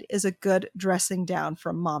they need is a good dressing down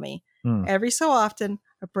from mommy. Every so often,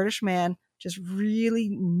 a British man just really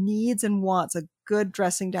needs and wants a good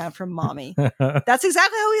dressing down from mommy. That's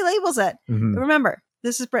exactly how he labels it. Remember,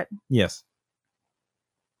 this is Britain. Yes.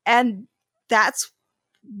 And that's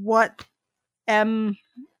what M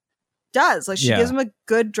does. Like, she gives him a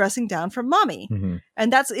good dressing down from mommy.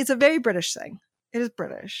 And it's a very British thing. It is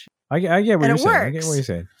British. I get what you're saying. I get what you're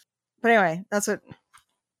saying. But anyway, that's what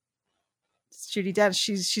Judi Dench,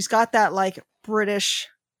 she's got that like British,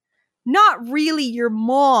 not really your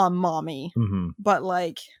mommy, but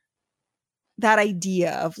like that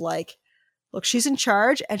idea of like, look, she's in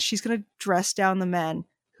charge and she's going to dress down the men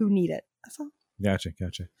who need it. That's all. Gotcha.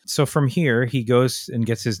 So from here, he goes and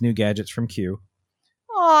gets his new gadgets from Q.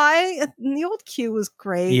 Oh, the old Q was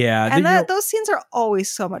great. Yeah. And those scenes are always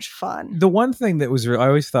so much fun. The one thing that I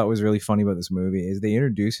always thought was really funny about this movie is they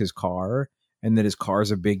introduce his car, and that his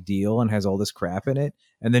car's a big deal and has all this crap in it.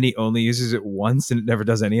 And then he only uses it once and it never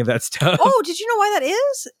does any of that stuff. Oh, did you know why that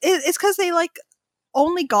is? It's because they like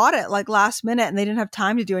only got it like last minute and they didn't have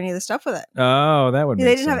time to do any of the stuff with it. Oh, that would make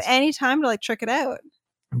sense. They didn't have any time to like trick it out.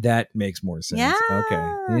 That makes more sense. Yeah.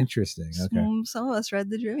 Okay. Interesting. Okay. Some of us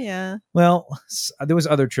read the trivia. Well, there was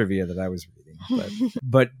other trivia that I was reading.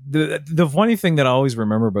 But the funny thing that I always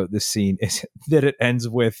remember about this scene is that it ends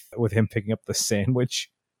with him picking up the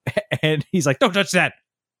sandwich. And he's like, don't touch that.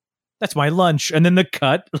 That's my lunch. And then the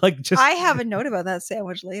cut, like just. I have a note about that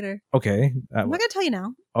sandwich later. Okay. I'm not going to tell you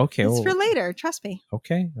now. Okay. It's for later. Trust me.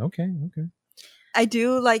 Okay. I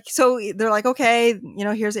do like, so they're like, okay,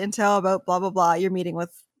 here's intel about blah, blah, blah. You're meeting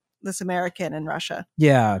with this American in Russia.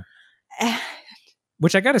 Yeah.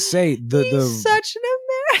 Which I got to say, he's such an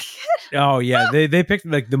American. Oh yeah. They picked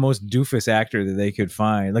like the most doofus actor that they could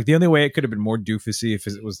find. Like the only way it could have been more doofusy if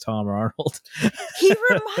it was Tom Arnold. He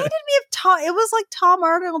reminded me of Tom. It was like Tom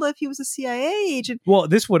Arnold if he was a CIA agent. Well,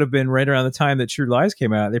 this would have been right around the time that True Lies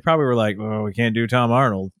came out. They probably were like, oh, we can't do Tom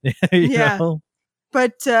Arnold. you know?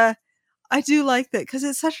 But I do like that because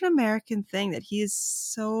it's such an American thing that he is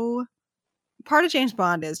so part of James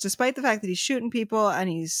Bond is, despite the fact that he's shooting people and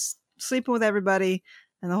he's sleeping with everybody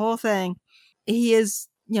and the whole thing, he is,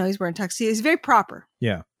 he's wearing tuxedos. He's very proper.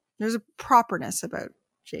 Yeah. There's a properness about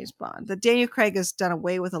James Bond that Daniel Craig has done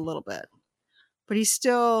away with a little bit. But he's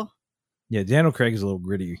still... Yeah, Daniel Craig is a little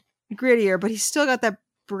grittier, but he's still got that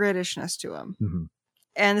Britishness to him. Mm-hmm.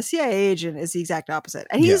 And the CIA agent is the exact opposite.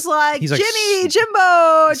 And he's like, he's Jimmy,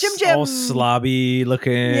 Jimbo, Jim. All slobby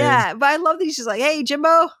looking. Yeah, but I love that he's just like, hey,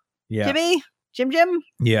 Jimbo, Jimmy, Jim.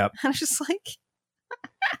 Yeah. And I'm just like...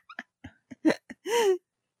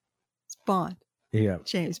 It's Bond. Yeah.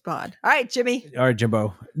 James Bond. All right, Jimmy. All right,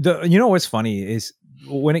 Jimbo. You know what's funny is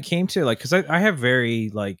when it came to because I have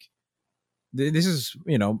very this is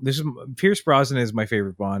Pierce Brosnan is my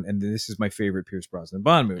favorite Bond, and this is my favorite Pierce Brosnan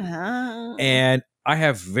Bond movie. And I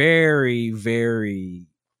have very, very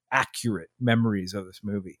accurate memories of this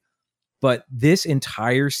movie. But this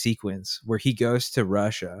entire sequence where he goes to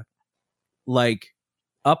Russia,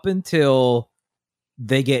 up until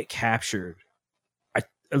they get captured,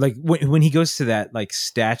 when he goes to that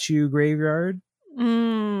statue graveyard,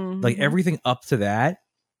 everything up to that,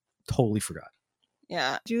 totally forgot.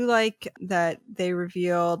 Yeah. I do like that they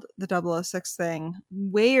revealed the 006 thing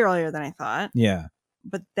way earlier than I thought. Yeah.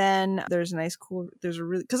 But then there's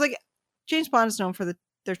because James Bond is known for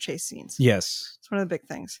their chase scenes. Yes. It's one of the big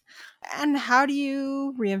things. And how do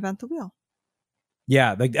you reinvent the wheel?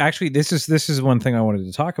 Yeah, actually, this is one thing I wanted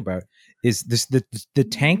to talk about is the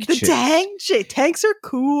tank chase. Tanks are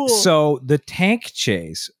cool. So the tank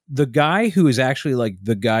chase, the guy who is actually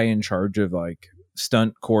the guy in charge of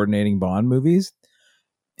stunt coordinating Bond movies,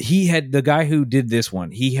 the guy who did this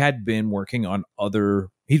one, he had been working on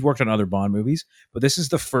he's worked on other Bond movies, but this is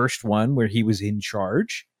the first one where he was in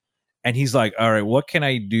charge, and he's like, all right, what can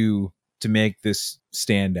I do to make this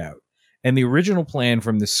stand out? And the original plan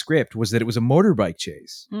from the script was that it was a motorbike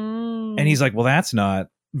chase. And he's like, well, that's not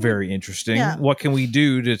very interesting. Yeah. What can we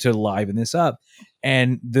do to liven this up?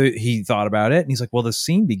 And he thought about it, and he's like, well, the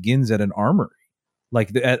scene begins at an armory,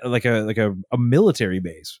 like a military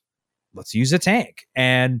base. Let's use a tank.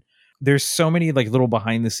 And there's so many little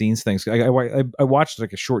behind the scenes things. I watched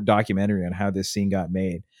a short documentary on how this scene got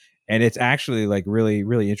made, and it's actually really,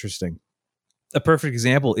 really interesting. A perfect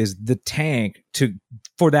example is the tank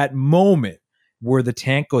for that moment where the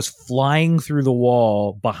tank goes flying through the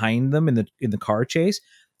wall behind them in the car chase.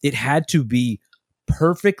 It had to be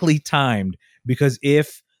perfectly timed, because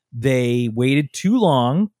if they waited too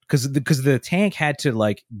long, because the tank had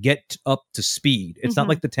to get up to speed. It's not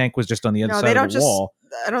like the tank was just on the other side of the wall.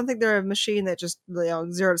 I don't think they're a machine that just 0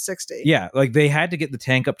 to 60. Yeah, they had to get the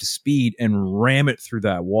tank up to speed and ram it through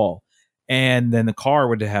that wall. And then the car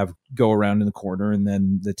would go around in the corner, and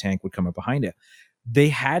then the tank would come up behind it. They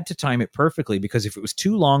had to time it perfectly, because if it was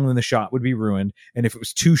too long, then the shot would be ruined. And if it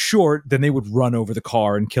was too short, then they would run over the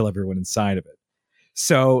car and kill everyone inside of it.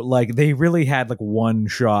 So they really had one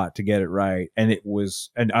shot to get it right. And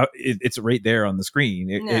it's right there on the screen.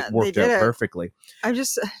 It worked out perfectly. I'm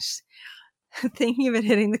just thinking of it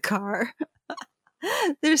hitting the car.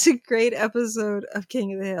 There's a great episode of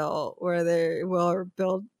King of the Hill where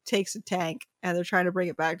Bill takes a tank and they're trying to bring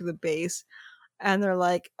it back to the base, and they're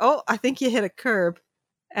like, oh, I think you hit a curb,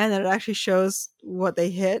 and then it actually shows what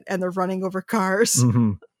they hit, and they're running over cars.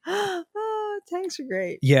 Mm-hmm. Tanks are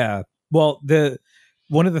great. Yeah. Well,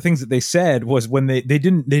 one of the things that they said was when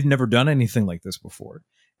they'd never done anything like this before,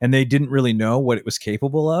 and they didn't really know what it was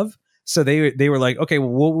capable of. So they were like, okay, well,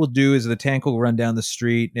 what we'll do is the tank will run down the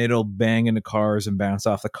street and it'll bang into cars and bounce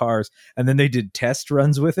off the cars. And then they did test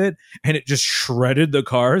runs with it, and it just shredded the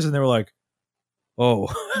cars. And they were like,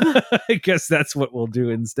 oh, I guess that's what we'll do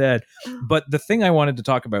instead. But the thing I wanted to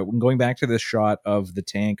talk about, when going back to this shot of the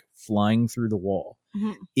tank flying through the wall,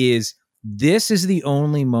 is this is the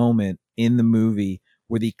only moment in the movie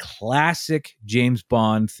where the classic James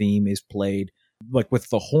Bond theme is played, with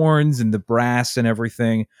the horns and the brass and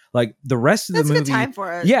everything. The rest of the movie, good time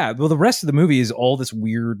for it. Yeah, well, the rest of the movie is all this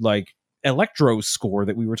weird electro score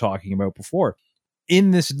that we were talking about before. In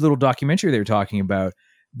this little documentary they were talking about,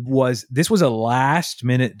 this was a last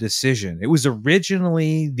minute decision. It was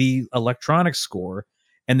originally the electronic score,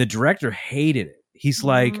 and the director hated it. He's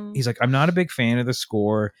like, I'm not a big fan of the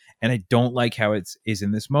score, and I don't like how it is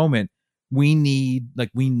in this moment. We need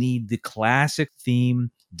the classic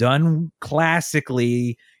theme done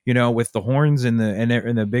classically, with the horns and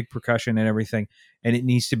the big percussion and everything, and it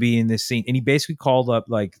needs to be in this scene. And he basically called up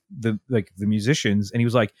the musicians, and he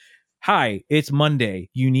was like, hi, it's Monday.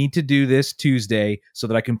 You need to do this Tuesday so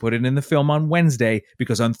that I can put it in the film on Wednesday,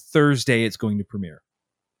 because on Thursday it's going to premiere.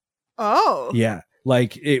 Oh. Yeah.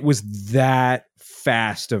 Like it was that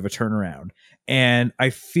fast of a turnaround. And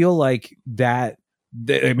I feel like that,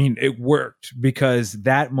 I mean, it worked because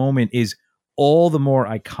that moment is all the more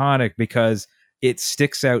iconic because it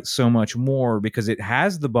sticks out so much more because it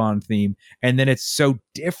has the Bond theme. And then it's so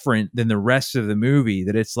different than the rest of the movie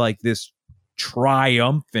that it's like this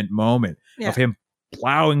triumphant moment of him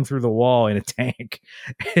plowing through the wall in a tank.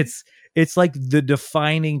 It's like the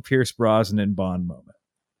defining Pierce Brosnan Bond moment.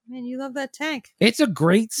 Man, you love that tank. It's a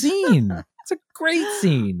great scene. It's a great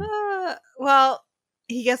scene. Well,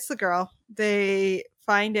 he gets the girl. They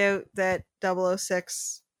find out that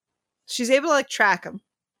 006, she's able to like track him,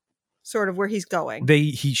 sort of where he's going.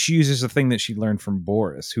 She uses the thing that she learned from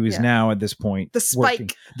Boris, who is now at this point the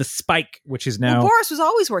spike, which is now. Well, Boris was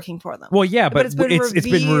always working for them. Well, yeah, but it's been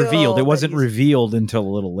revealed. It wasn't revealed until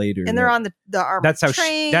a little later. And they're on the armored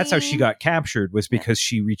train. That's how she got captured, was because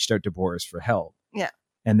she reached out to Boris for help. Yeah.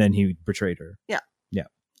 And then he betrayed her. Yeah. Yeah.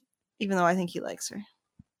 Even though I think he likes her.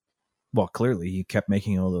 Well, clearly he kept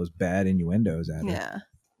making all those bad innuendos at her. Yeah.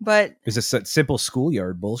 But it's a simple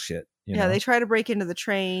schoolyard bullshit. You know? They try to break into the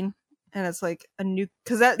train, and it's like a new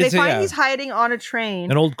because they find he's hiding on a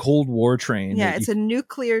train, an old Cold War train. Yeah, it's a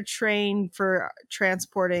nuclear train for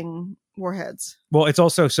transporting warheads. Well, it's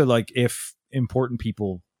also so like if important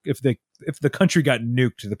people, if the country got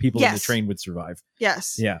nuked, the people in the train would survive.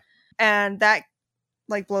 Yes. Yeah. And that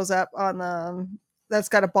like blows up on the. That's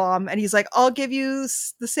got a bomb, and he's like, "I'll give you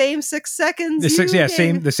the same 6 seconds." The same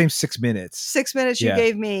 6 minutes. 6 minutes you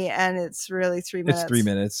gave me, and it's really 3 minutes. It's 3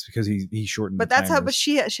 minutes because he shortened. But that's how. But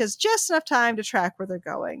she has just enough time to track where they're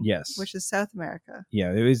going. Yes, which is South America.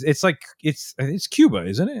 Yeah, it's Cuba,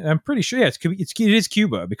 isn't it? I'm pretty sure. Yeah, it is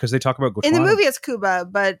Cuba because they talk about Guantanamo. In the movie, it's Cuba,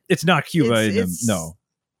 but it's not Cuba. No,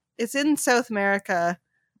 it's in South America.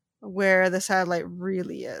 Where the satellite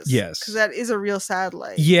really is. Yes. Because that is a real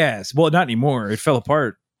satellite. Yes. Well, not anymore. It fell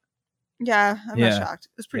apart. Yeah. I'm not shocked.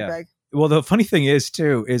 It was pretty big. Well, the funny thing is,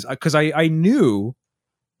 too, is because I knew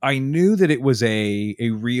that it was a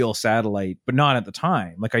real satellite, but not at the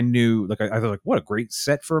time. Like I knew, like I was like, what a great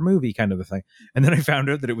set for a movie kind of a thing. And then I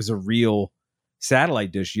found out that it was a real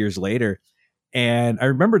satellite dish years later. And I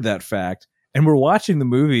remembered that fact. And we're watching the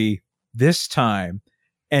movie this time.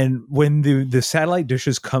 And when the satellite dish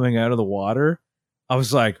is coming out of the water, I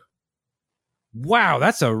was like, wow,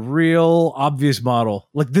 that's a real obvious model.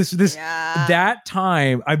 Like that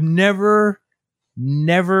time, I've never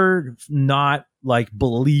not like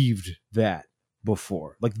believed that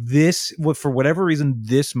before. Like this, for whatever reason,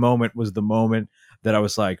 this moment was the moment that I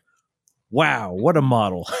was like, wow, what a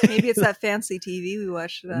model. Maybe it's that fancy TV we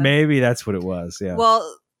watched. Maybe that's what it was. Yeah.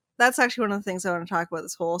 Well, that's actually one of the things I want to talk about,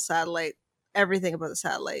 this whole satellite. Everything about the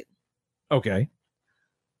satellite. Okay.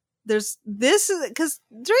 There's this because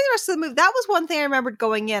during the rest of the movie, that was one thing I remembered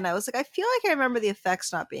going in. I was like, I feel like I remember the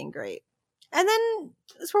effects not being great. And then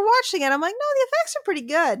as we're watching it, I'm like, no, the effects are pretty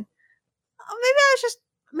good.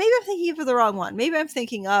 Maybe I'm thinking of the wrong one. Maybe I'm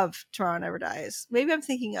thinking of Tomorrow Never Dies. Maybe I'm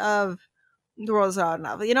thinking of The World Is Not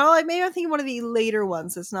Enough. You know, like maybe I'm thinking one of the later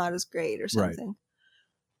ones that's not as great or something. Right.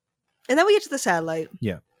 And then we get to the satellite.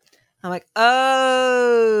 Yeah. I'm like, oh,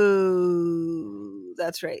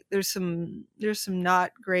 that's right. There's some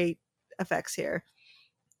not great effects here.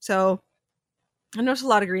 So I noticed a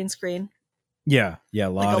lot of green screen. Yeah, a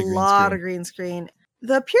lot of green screen.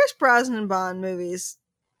 The Pierce Brosnan Bond movies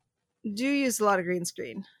do use a lot of green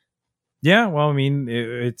screen. Yeah, well, I mean,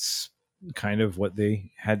 it's kind of what they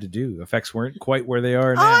had to do. Effects weren't quite where they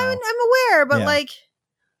are now. I'm aware, but like,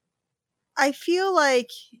 I feel like.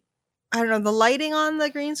 I don't know, the lighting on the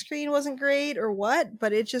green screen wasn't great or what,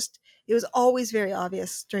 but it was always very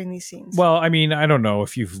obvious during these scenes. Well, I mean, I don't know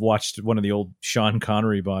if you've watched one of the old Sean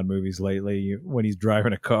Connery Bond movies lately when he's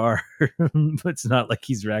driving a car. It's not like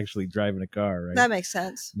he's actually driving a car, right? That makes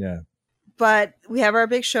sense. Yeah. But we have our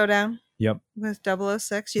big showdown. Yep. With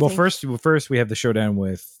 006. First we have the showdown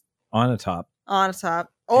with Onatopp.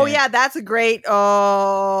 Oh yeah, that's a great.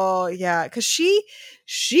 Oh yeah, because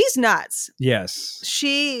she's nuts. Yes,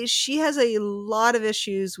 she has a lot of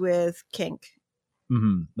issues with kink.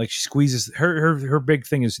 Mm-hmm. Like she squeezes her big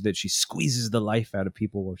thing is that she squeezes the life out of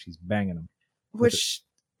people while she's banging them. Which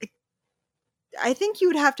I think you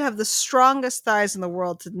would have to have the strongest thighs in the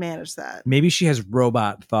world to manage that. Maybe she has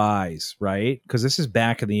robot thighs, right? Because this is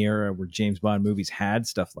back in the era where James Bond movies had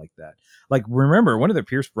stuff like that. Like, remember, one of the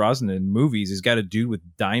Pierce Brosnan movies has got a dude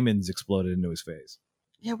with diamonds exploded into his face.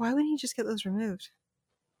 Yeah, why wouldn't he just get those removed?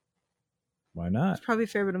 Why not? It's probably a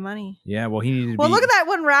fair bit of money. Yeah, well, he needed to look at that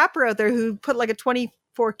one rapper out there who put like a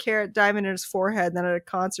 24-karat diamond in his forehead, and then at a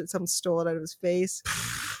concert, someone stole it out of his face.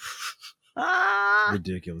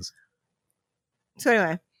 Ridiculous. So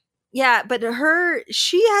anyway, Yeah, but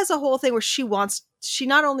she has a whole thing where she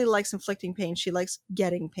not only likes inflicting pain, she likes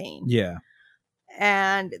getting pain. Yeah.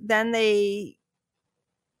 And then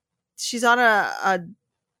she's on a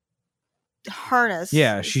harness.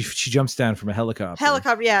 Yeah, she jumps down from a helicopter.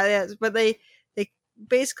 Yeah, but they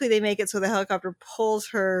make it so the helicopter pulls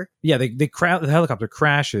her. Yeah, the helicopter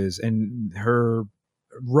crashes and her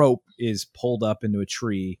rope is pulled up into a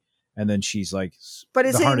tree, and then she's like, but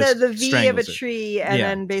it's in the V of a tree, and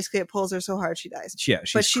then basically it pulls her so hard she dies. Yeah,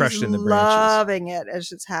 she's crushed in the branches. Loving it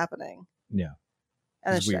as it's happening. Yeah,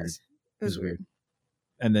 and then she dies. It was weird.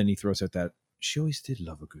 And then he throws out that she always did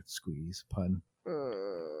love a good squeeze pun.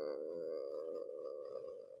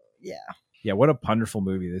 Yeah. Yeah, what a punderful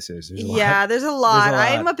movie this is. There's a lot.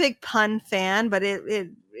 I'm a big pun fan, but it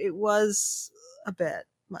was a bit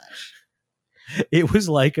much. It was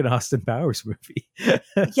like an Austin Powers movie.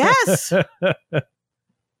 Yes.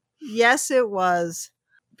 Yes, it was.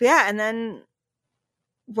 But yeah, and then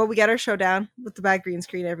we get our showdown with the bad green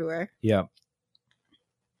screen everywhere. Yeah.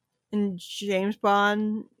 And James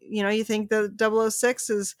Bond, you think the 006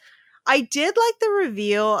 is... I did like the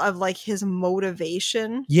reveal of like his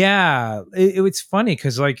motivation. Yeah, it's funny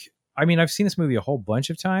because I've seen this movie a whole bunch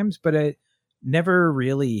of times, but it never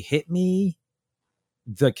really hit me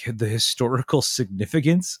the historical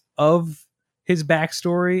significance of his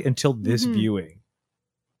backstory until this viewing.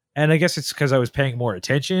 And I guess it's because I was paying more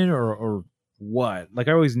attention or what. Like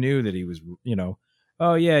I always knew that he was,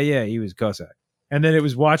 oh yeah, he was Cossack. And then it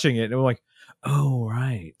was watching it and I'm like, oh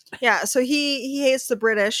right. Yeah, so he hates the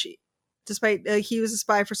British. Despite he was a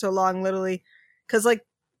spy for so long, literally, because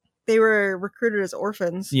they were recruited as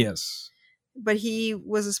orphans. Yes, but he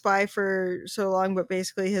was a spy for so long. But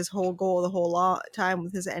basically, his whole goal the whole time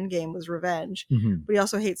with his end game was revenge. Mm-hmm. But he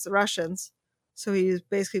also hates the Russians, so he was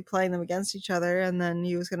basically playing them against each other. And then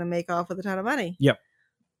he was going to make off with a ton of money. Yep.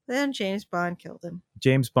 Then James Bond killed him.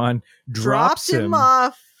 James Bond drops him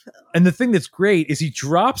off. And the thing that's great is he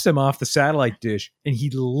drops him off the satellite dish, and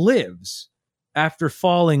he lives after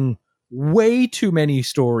falling way too many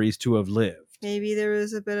stories to have lived. Maybe there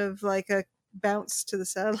was a bit of like a bounce to the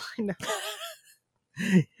satellite.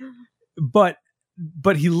 But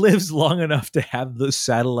he lives long enough to have the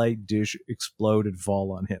satellite dish explode and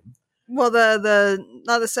fall on him. Well, the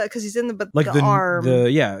not the set because he's in the arm.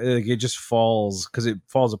 It just falls because it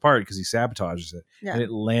falls apart because he sabotages it, and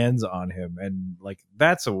it lands on him, and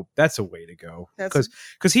that's a way to go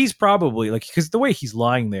because he's probably because the way he's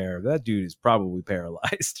lying there, that dude is probably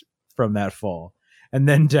paralyzed from that fall, and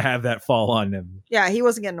then to have that fall on him. Yeah, he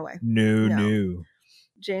wasn't getting away. No.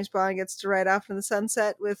 James Bond gets to ride off in the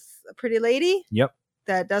sunset with a pretty lady. Yep.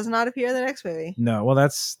 That does not appear in the next movie. No, well,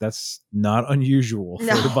 that's not unusual for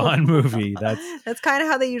the Bond movie. That's kind of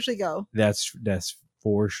how they usually go. That's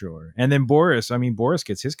for sure. And then Boris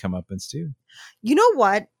gets his comeuppance too. You know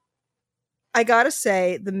what? I gotta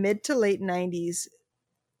say, the mid to late 90s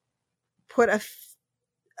put a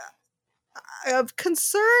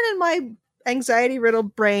concern in my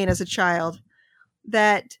anxiety-riddled brain as a child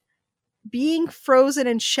that being frozen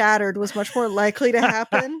and shattered was much more likely to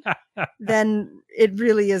happen than it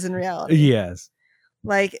really is in reality. Yes.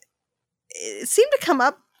 It seemed to come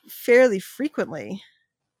up fairly frequently.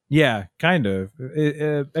 Yeah, kind of.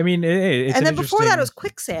 It's and then before that it was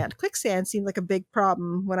quicksand. Quicksand seemed like a big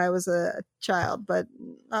problem when I was a child, but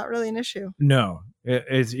not really an issue. No,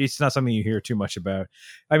 it's not something you hear too much about.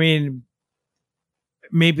 I mean,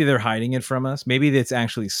 maybe they're hiding it from us. Maybe it's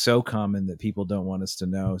actually so common that people don't want us to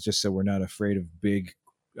know, just so we're not afraid of big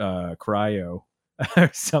cryo or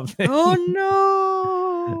something. Oh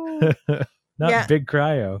no. Not big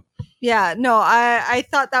cryo. Yeah, no, I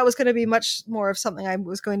thought that was going to be much more of something I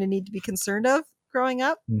was going to need to be concerned of growing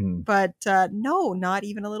up. Mm-hmm. But no, not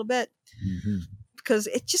even a little bit. Mm-hmm. Because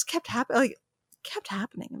it just kept happening. Kept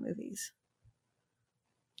happening in movies.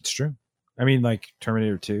 It's true. I mean, like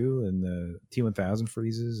Terminator 2 and the T-1000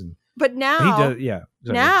 freezes, but now,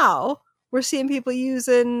 now we're seeing people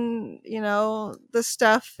using, the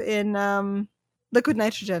stuff in liquid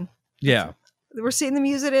nitrogen. Yeah, we're seeing them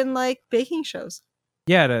use it in baking shows.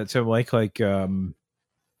 Yeah, to like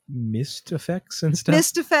mist effects and stuff.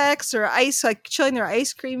 Mist effects or ice, chilling their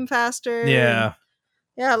ice cream faster. Yeah,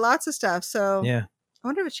 lots of stuff. So yeah, I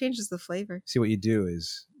wonder if it changes the flavor. See, what you do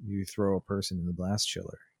is you throw a person in the blast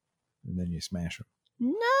chiller. And then you smash them.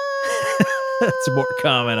 No, it's more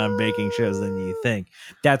common on baking shows than you think.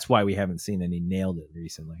 That's why we haven't seen any Nailed It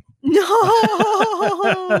recently. No,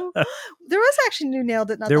 there was actually new Nailed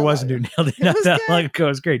It. There was new Nailed It not that long ago. It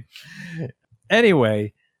was great.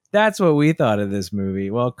 Anyway, That's what we thought of this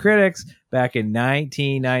movie. Well, critics back in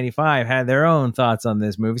 1995 had their own thoughts on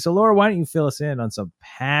this movie. So, Laura, why don't you fill us in on some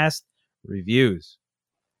past reviews?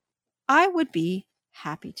 I would be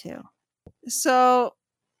happy to. So,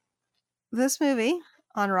 this movie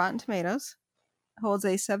on Rotten Tomatoes holds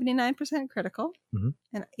a 79% critical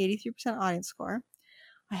and 83% audience score.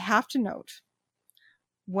 I have to note,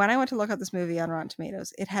 when I went to look up this movie on Rotten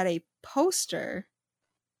Tomatoes, it had a poster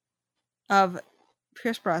of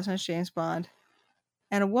Pierce Brosnan as James Bond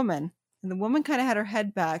and a woman. And the woman kind of had her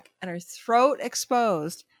head back and her throat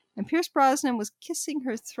exposed. And Pierce Brosnan was kissing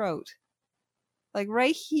her throat. Like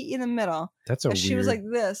right in the middle. That's a weird... She was like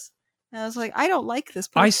this. And I was like, I don't like this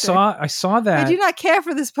poster. I saw that. I do not care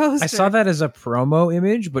for this poster. I saw that as a promo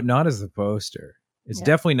image, but not as the poster. It's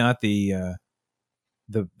definitely not the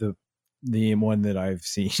one that I've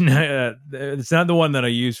seen. It's not the one that I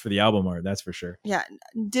used for the album art, that's for sure. Yeah,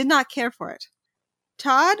 did not care for it.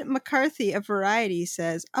 Todd McCarthy of Variety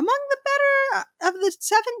says, among the better of the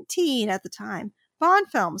 17 at the time Bond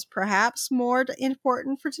films, perhaps more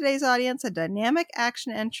important for today's audience, a dynamic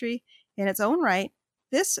action entry in its own right,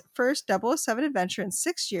 this first 007 adventure in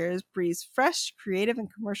 6 years breathes fresh, creative,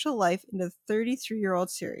 and commercial life into the 33-year-old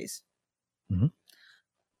series.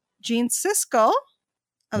 Gene Siskel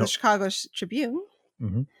of the Chicago Tribune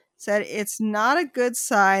said, it's not a good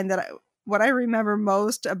sign that what I remember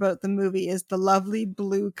most about the movie is the lovely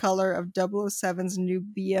blue color of 007's new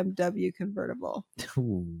BMW convertible.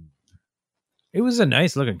 Ooh. It was a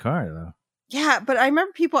nice looking car, though. Yeah, but I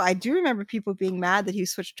do remember people being mad that he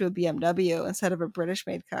switched to a BMW instead of a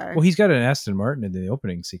British-made car. Well, he's got an Aston Martin in the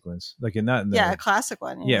opening sequence, like in that. A classic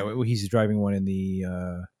one. Yeah, he's driving one in the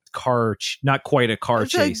car, not quite a car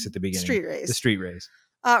chase at the beginning. The street race.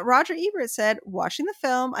 Roger Ebert said, watching the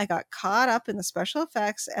film, I got caught up in the special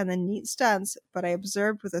effects and the neat stunts, but I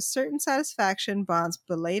observed with a certain satisfaction Bond's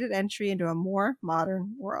belated entry into a more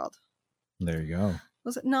modern world. There you go.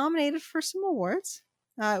 Was it nominated for some awards?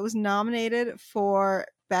 It was nominated for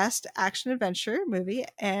Best Action Adventure Movie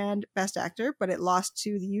and Best Actor, but it lost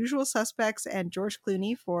to The Usual Suspects and George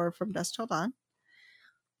Clooney for From Dusk Till Dawn.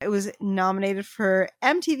 It was nominated for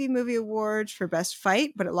MTV Movie Awards for Best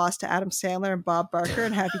Fight, but it lost to Adam Sandler and Bob Barker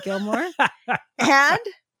and Happy Gilmore. And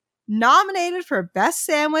nominated for Best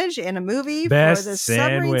Sandwich in a Movie for the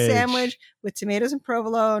submarine sandwich with tomatoes and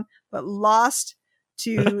provolone, but lost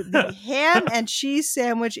to the ham and cheese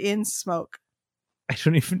sandwich in Smoke. I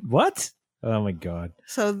don't even... What? Oh my God.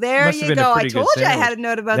 So there you go. I told you I had a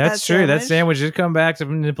note about that. That's true. That sandwich did come back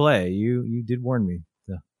into play. You did warn me.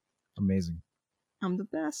 So, amazing. I'm the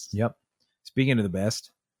best. Yep. Speaking of the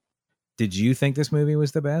best, did you think this movie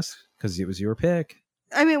was the best? Because it was your pick.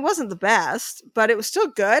 I mean, it wasn't the best, but it was still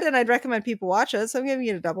good, and I'd recommend people watch it, so I'm giving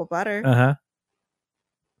it a double butter. Uh-huh.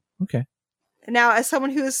 Okay. Now, as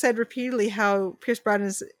someone who has said repeatedly how Pierce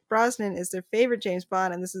Brosnan is their favorite James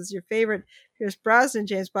Bond, and this is your favorite Pierce Brosnan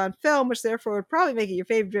James Bond film, which therefore would probably make it your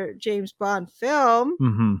favorite James Bond film.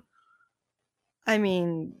 Mm-hmm. I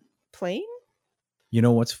mean, plain? You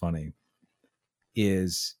know what's funny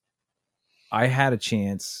is I had a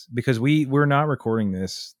chance, because we're not recording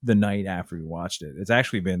this the night after we watched it. It's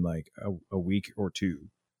actually been like a week or two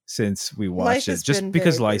since we watched it, just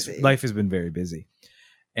because life has been very busy.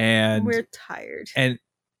 And we're tired. And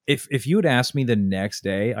if you had asked me the next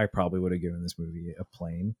day, I probably would have given this movie a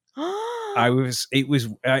plain. It was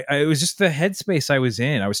just the headspace I was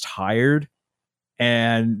in. I was tired,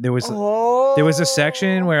 and there was a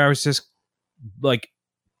section where I was just like,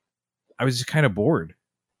 I was just kind of bored.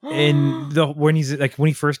 And when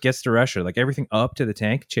he first gets to Russia, like everything up to the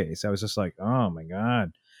tank chase, I was just like, oh my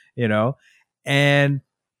God, and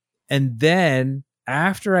then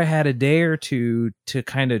after I had a day or two to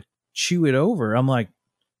kind of chew it over, I'm like,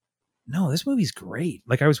 no, this movie's great.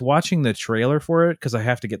 Like I was watching the trailer for it because I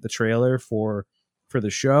have to get the trailer for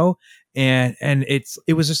the show. And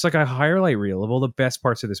it was just like a highlight reel of all the best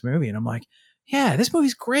parts of this movie. And I'm like, yeah, this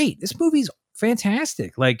movie's great. This movie's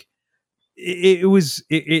fantastic. Like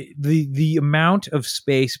the amount of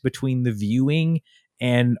space between the viewing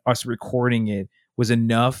and us recording it was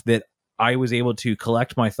enough that I was able to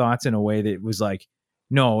collect my thoughts in a way that was like,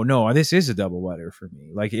 no, this is a double butter for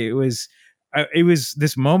me. Like it was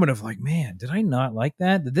this moment of like, man, did I not like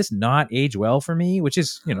that? Did this not age well for me? Which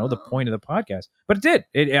is, the point of the podcast, but it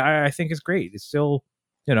did. I think it's great. It's still,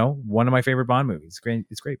 one of my favorite Bond movies. It's great.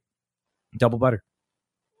 It's great. Double butter.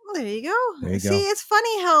 Well, there you go. See, it's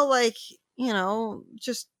funny how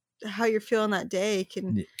just how you're feeling that day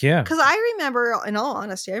can. Yeah. Because I remember, in all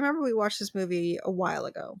honesty, we watched this movie a while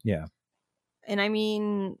ago. Yeah. And I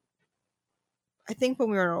mean, I think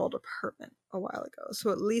when we were in our old apartment a while ago,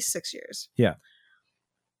 so at least 6 years. Yeah.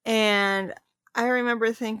 And I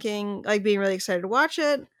remember thinking, like, being really excited to watch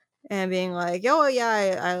it and being like, oh,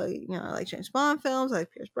 yeah, I like James Bond films, I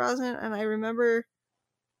like Pierce Brosnan. And I remember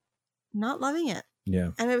not loving it.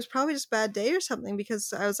 Yeah. And it was probably just a bad day or something,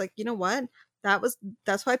 because I was like, you know what?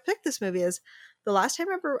 That's why I picked this movie. Is the last time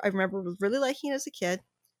I remember really liking it as a kid.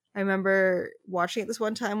 I remember watching it this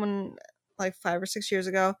one time when, like, 5 or 6 years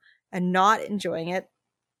ago, and not enjoying it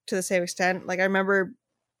to the same extent. Like, I remember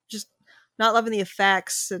just not loving the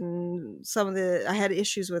effects and I had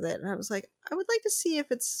issues with it, and I was like, I would like to see if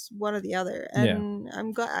it's one or the other. And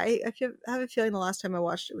I'm glad. I have a feeling the last time I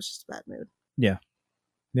watched it was just a bad mood. Yeah.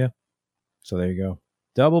 So there you go.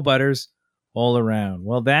 Double butters all around.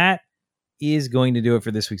 Well, that is going to do it for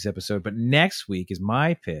this week's episode. But next week is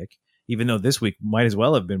my pick, even though this week might as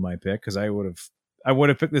well have been my pick, because I would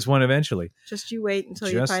have picked this one eventually. Just you wait until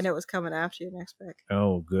you find out what's coming after your next pick.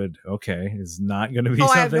 Oh, good. Okay. It's not going to be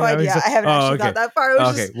something. I have no idea. I haven't actually thought that far.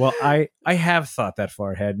 Okay. Well, I have thought that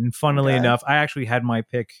far ahead. And funnily enough, I actually had my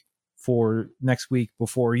pick for next week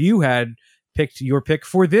before you had picked your pick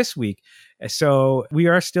for this week. So we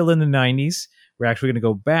are still in the 90s. We're actually going to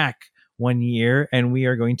go back 1 year, and we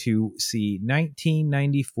are going to see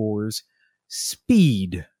 1994's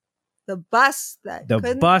Speed. The bus that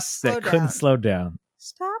couldn't slow down.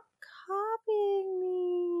 Stop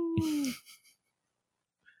copying me.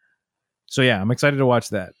 So yeah, I'm excited to watch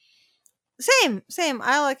that. Same.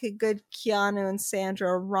 I like a good Keanu and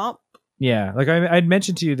Sandra romp. Yeah, like I'd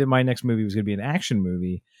mentioned to you that my next movie was going to be an action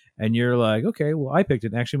movie, and you're like, okay, well, I picked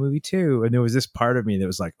an action movie too. And there was this part of me that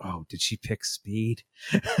was like, oh, did she pick Speed?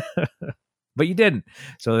 But you didn't.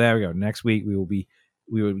 So there we go. Next week we will be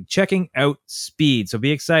checking out Speed. So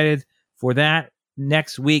be excited for that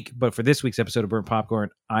next week. But for this week's episode of Burnt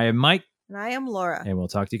Popcorn, I am Mike. And I am Laura. And we'll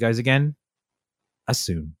talk to you guys again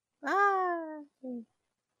soon.